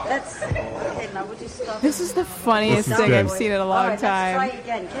yourself. Okay, now would you stop? This is the funniest thing I've seen in a long time. Let's try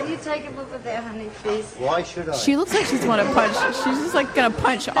again. Can you take him over there, honey, please? Why should I? She looks like she's want to punch. She's just like gonna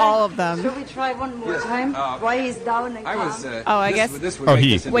punch all of them. Should we try one more time? Why he's down and calm? I guess. This would make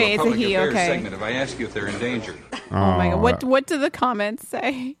this into Wait, a it's a public he. affairs Okay. segment if I ask you if they're endangered. Oh my god. What do the comments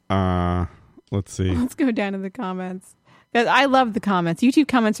say? Let's see. Let's go down to the comments. Because I love the comments. YouTube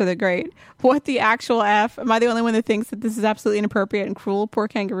comments are the great. What the actual F? Am I the only one that thinks that this is absolutely inappropriate and cruel? Poor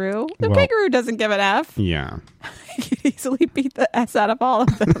kangaroo. The kangaroo doesn't give an F. Yeah. He could easily beat the S out of all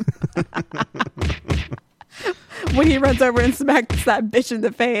of them. When he runs over and smacks that bitch in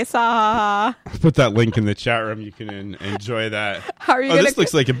the face. Ha ha ha. Put that link in the chat room. You can enjoy that. How are you this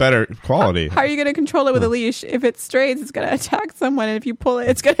looks like a better quality. How are you going to control it with a leash? If it strays, it's going to attack someone. And if you pull it,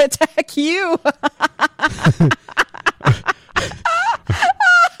 it's going to attack you.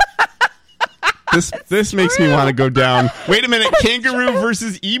 This makes me want to go down. Wait a minute, kangaroo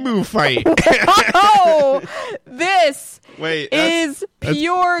versus emu fight. Oh, this Wait, is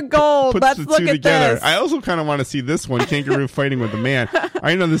pure gold. Puts Let's the look two at together. this. I also kind of want to see this one, kangaroo fighting with a man.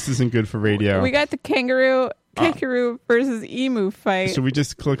 I know this isn't good for radio. We got the kangaroo versus emu fight. Should we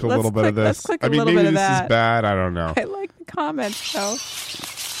just click a little bit of this? Let's click a little maybe bit of this that. is bad. I don't know. I like the comments though.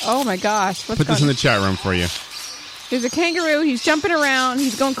 Oh my gosh! Put this in the chat room for you. There's a kangaroo. He's jumping around.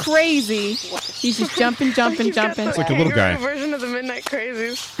 He's going crazy. He's just jumping. It's like a little guy. Version of the Midnight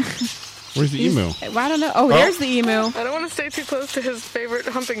Crazies. Where's the emu? I don't know. Oh, there's the emu. I don't want to stay too close to his favorite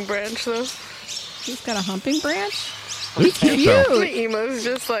humping branch, though. He's got a humping branch? He's cute. The emu's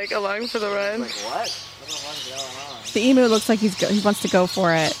just like along for the ride. Like what? The emu looks like he wants to go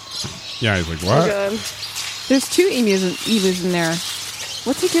for it. Yeah, he's like, what? Oh, God. There's two emus in there.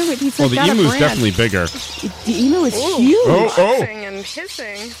 What's he doing? He's Well, like the got a emu's branch. definitely bigger. The emu is huge. Hissing and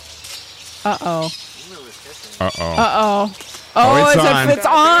hissing. Uh-oh. Uh-oh. Oh, it's on. It's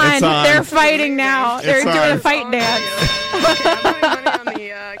on. They're fighting now. It's They're doing on. a fight dance. Okay, I'm putting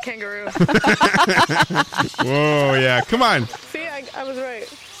money on the kangaroo. Whoa, yeah. Come on. See, I was right.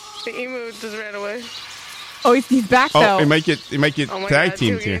 The emu just ran away. Oh, he's back though. Oh, it might get Oh my tag God,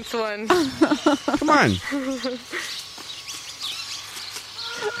 teams 2 here. against 1. Come on.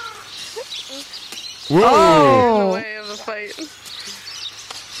 Whoa. Oh. In the way of the fight.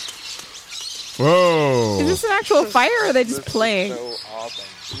 Whoa. Is this an actual fight or are they just playing? So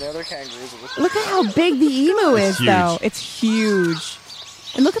awesome. The other kangaroos are Look at how big the emu is, huge. though. It's huge.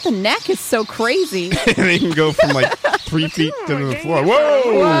 And look at the neck. It's so crazy. They can go from like 3 feet to the floor. Whoa.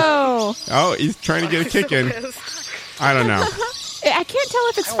 Whoa. Oh, he's trying to get a kick in. I don't know. I can't tell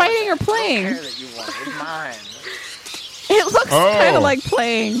if it's fighting or playing. that you want. It's mine. It looks kind of like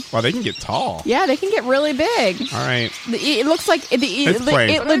playing. Wow, they can get tall. Yeah, they can get really big. All right. It looks like it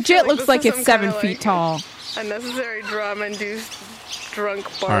legit looks like it's 7 feet tall. Unnecessary drama-induced drunk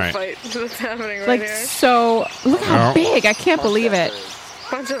bar fight that's happening right here. So, look how big. I can't believe it.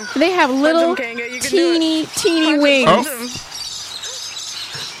 They have little teeny wings.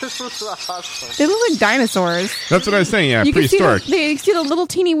 This was awesome. They look like dinosaurs. That's what I was saying. Yeah, you prehistoric. You see the little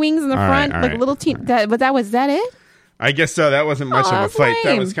teeny wings in the front, like little teeny. But was that it? I guess so. That wasn't much of a fight.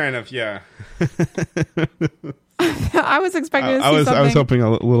 Lame. That was kind of I was expecting to see something. I was hoping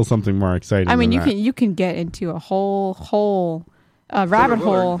a little something more exciting. I mean, than you can get into a whole rabbit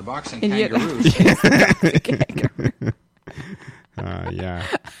hole. The boxing kangaroos. Yeah.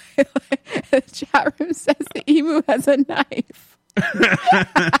 The chat room says the emu has a knife.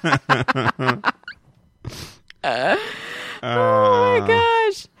 Oh my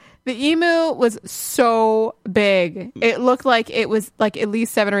gosh. The emu was so big. It looked like it was like at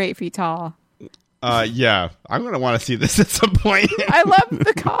least 7 or 8 feet tall. Yeah. I'm going to want to see this at some point. I love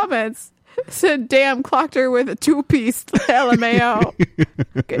the comments. It said, damn, clocked her with a 2-piece LMAO.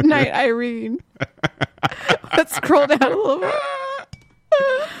 Good night, Irene. Let's scroll down a little bit.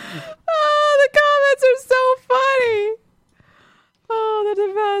 Oh, the comments are so funny. Oh, they're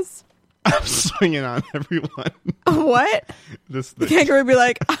the best. I'm swinging on everyone. What? The kangaroo would be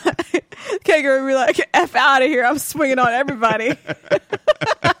like, F out of here. I'm swinging on everybody.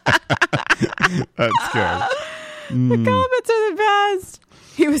 That's good. The comments are the best.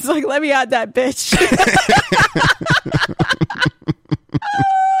 He was like, let me out that bitch. The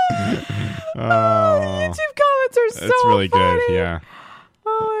YouTube comments are so That's really funny. good, yeah.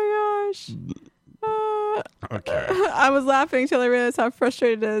 Oh my gosh. Okay. I was laughing until I realized how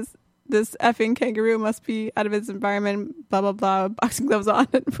frustrated this effing kangaroo must be out of its environment, blah, blah, blah, boxing gloves on,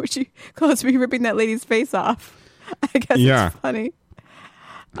 and she close to be ripping that lady's face off. I guess it's funny.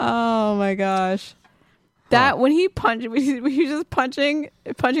 Oh my gosh. That when he punched, when he was just punching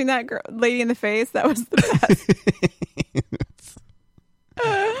that lady in the face, that was the best.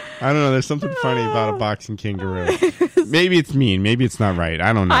 I don't know. There's something funny about a boxing kangaroo. Maybe it's mean. Maybe it's not right.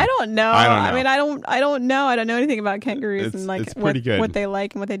 I don't know. I don't know. I mean, I don't know. I don't know anything about kangaroos and like what they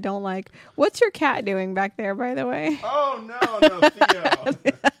like and what they don't like. What's your cat doing back there, by the way? Oh no,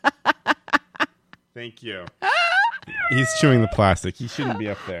 Theo. Thank you. He's chewing the plastic. He shouldn't be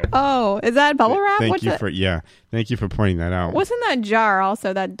up there. Oh, is that bubble wrap? Thank you for pointing that out. What's in that jar?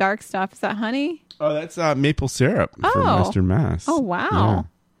 Also, that dark stuff. Is that honey? Oh, that's maple syrup from Western Mass. Oh wow,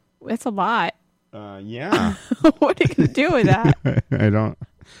 it's a lot. Yeah. What are you gonna do with that?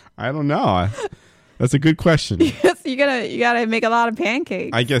 I don't know. That's a good question. Yes, you gotta make a lot of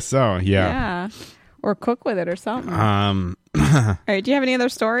pancakes. I guess so. Yeah. Yeah. Or cook with it or something. All right. Do you have any other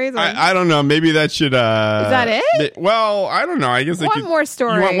stories? I don't know. Maybe that should. Is that it? Well, I don't know. I guess one more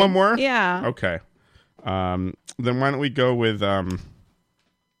story. You want one more? Yeah. Okay. Then why don't we go with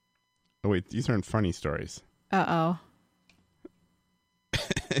Oh wait, these aren't funny stories. Uh-oh.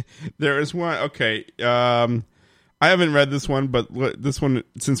 There is one. Okay. I haven't read this one, but this one,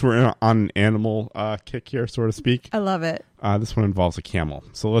 since we're on an animal kick here, so to speak. I love it. This one involves a camel.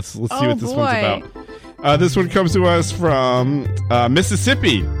 So let's see what this one's about. This one comes to us from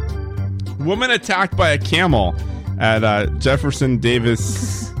Mississippi. Woman attacked by a camel at Jefferson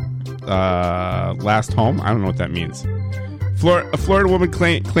Davis last home. I don't know what that means. A Florida woman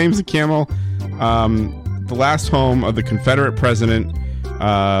claims the camel, the last home of the Confederate president,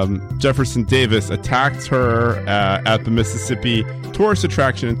 Jefferson Davis, attacked her at the Mississippi tourist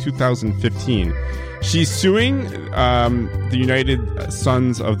attraction in 2015. She's suing the United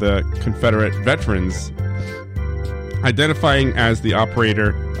Sons of the Confederate Veterans, identifying as the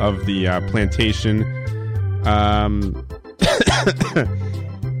operator of the plantation.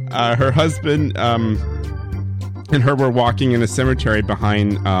 Her husband and her were walking in a cemetery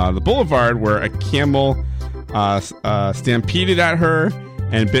behind the boulevard where a camel stampeded at her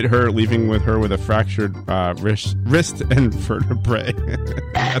and bit her, leaving her with a fractured wrist and vertebrae.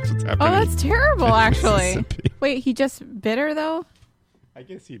 That's what's happening. Oh, that's terrible, actually. Wait, he just bit her, though? I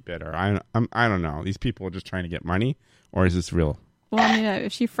guess he bit her. I don't know. These people are just trying to get money, or is this real? Well, I mean,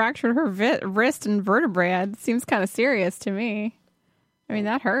 if she fractured her wrist and vertebrae, it seems kind of serious to me. I mean,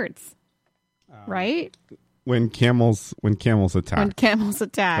 that hurts, right? When camels attack. When camels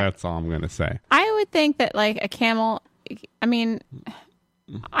attack. That's all I'm going to say. I would think that, like, a camel, I mean,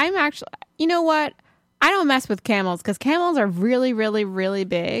 I'm actually, you know what? I don't mess with camels because camels are really, really, really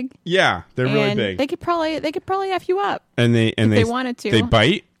big. Yeah, they're really big. They could probably F you up. And if they wanted to. They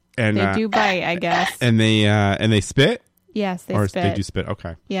bite. And they do bite, I guess. And they spit? Yes, they spit. Or spit. they do spit.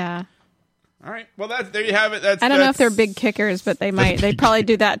 Okay. Yeah. All right. Well, there you have it. I don't know if they're big kickers, but they might. They probably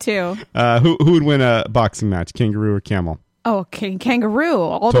do that too. Who would win a boxing match, kangaroo or camel? Oh, okay,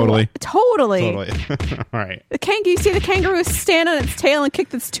 kangaroo. Totally. Totally. All right. You see the kangaroo stand on its tail and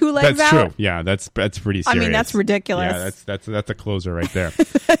kick its two legs That's out? true. Yeah, that's pretty serious. I mean, that's ridiculous. Yeah, that's a closer right there.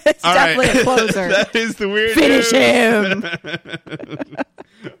 It's definitely a closer. That is the weird Finish him.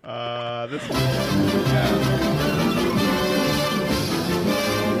 This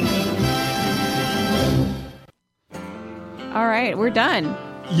All right, we're done.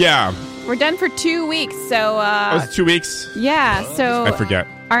 Yeah. We're done for 2 weeks. So it's 2 weeks? Yeah, so I forget.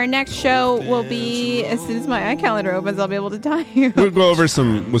 Our next show will be, as soon as my iCalendar opens, I'll be able to tell you. We'll go over we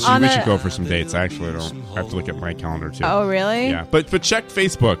should go over some dates. I actually don't have to look at my calendar too. Oh, really? Yeah, but check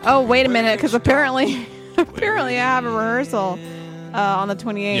Facebook. Oh, wait a minute, because apparently I have a rehearsal on the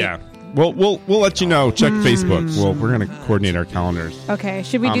 28th. Yeah. Well, we'll let you know. Check Facebook. We're going to coordinate our calendars. Okay.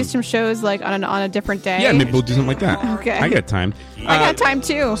 Should we do some shows like on a different day? Yeah, maybe we'll do something like that. Okay. I got time. I got time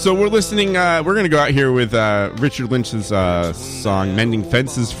too. So we're listening. We're going to go out here with Richard Lynch's song "Mending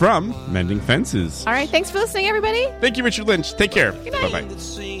Fences" from Mending Fences. All right. Thanks for listening, everybody. Thank you, Richard Lynch. Take care. Good night. Bye-bye.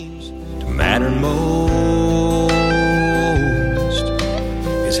 To matter most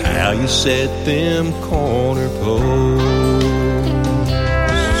is how you set them corner posts.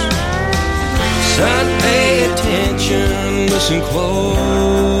 Son, pay attention, listen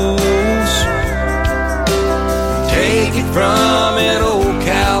close. Take it from an old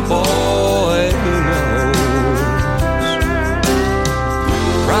cowboy who knows.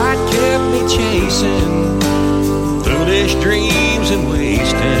 Pride kept me chasing foolish dreams and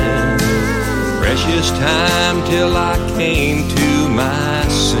wasting precious time till I came to my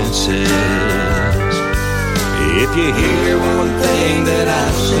senses. If you hear one thing that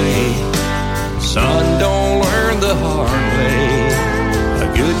I say, son, don't learn the hard way. A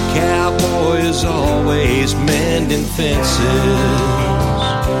good cowboy is always mending fences.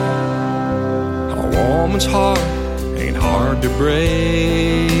 A woman's heart ain't hard to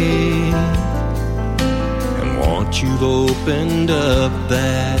break. And once you've opened up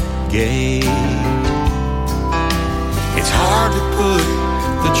that gate, it's hard to put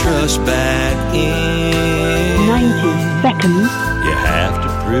the trust back in. 90 seconds. You have to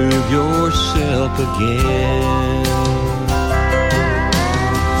prove yourself again.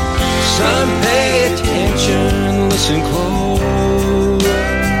 Son, pay attention, listen close.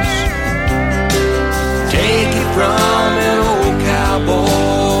 Take it from an old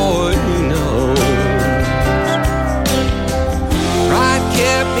cowboy who knows. Pride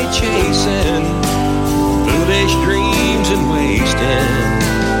kept me chasing foolish dreams and wasting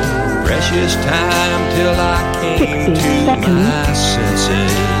precious time till I came to my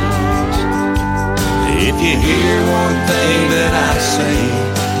senses. If you hear one thing that I say,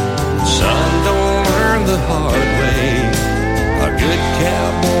 son, don't learn the hard way. A good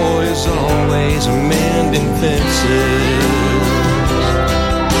cowboy is always mending fences.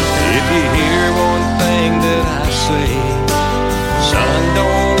 If you hear one thing that I say, son,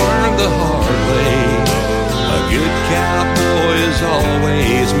 don't learn the hard way. A good cowboy is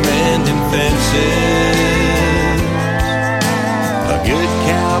always mending fences. A good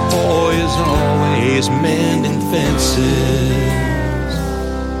cowboy is always mending fences.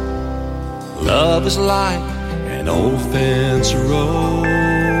 Love is like an old fence road.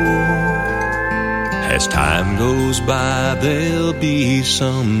 As time goes by, there'll be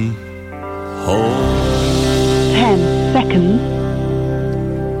some holes. 10 seconds.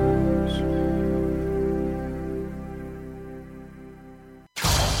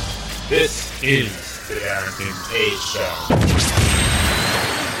 This is the Darrington K Show.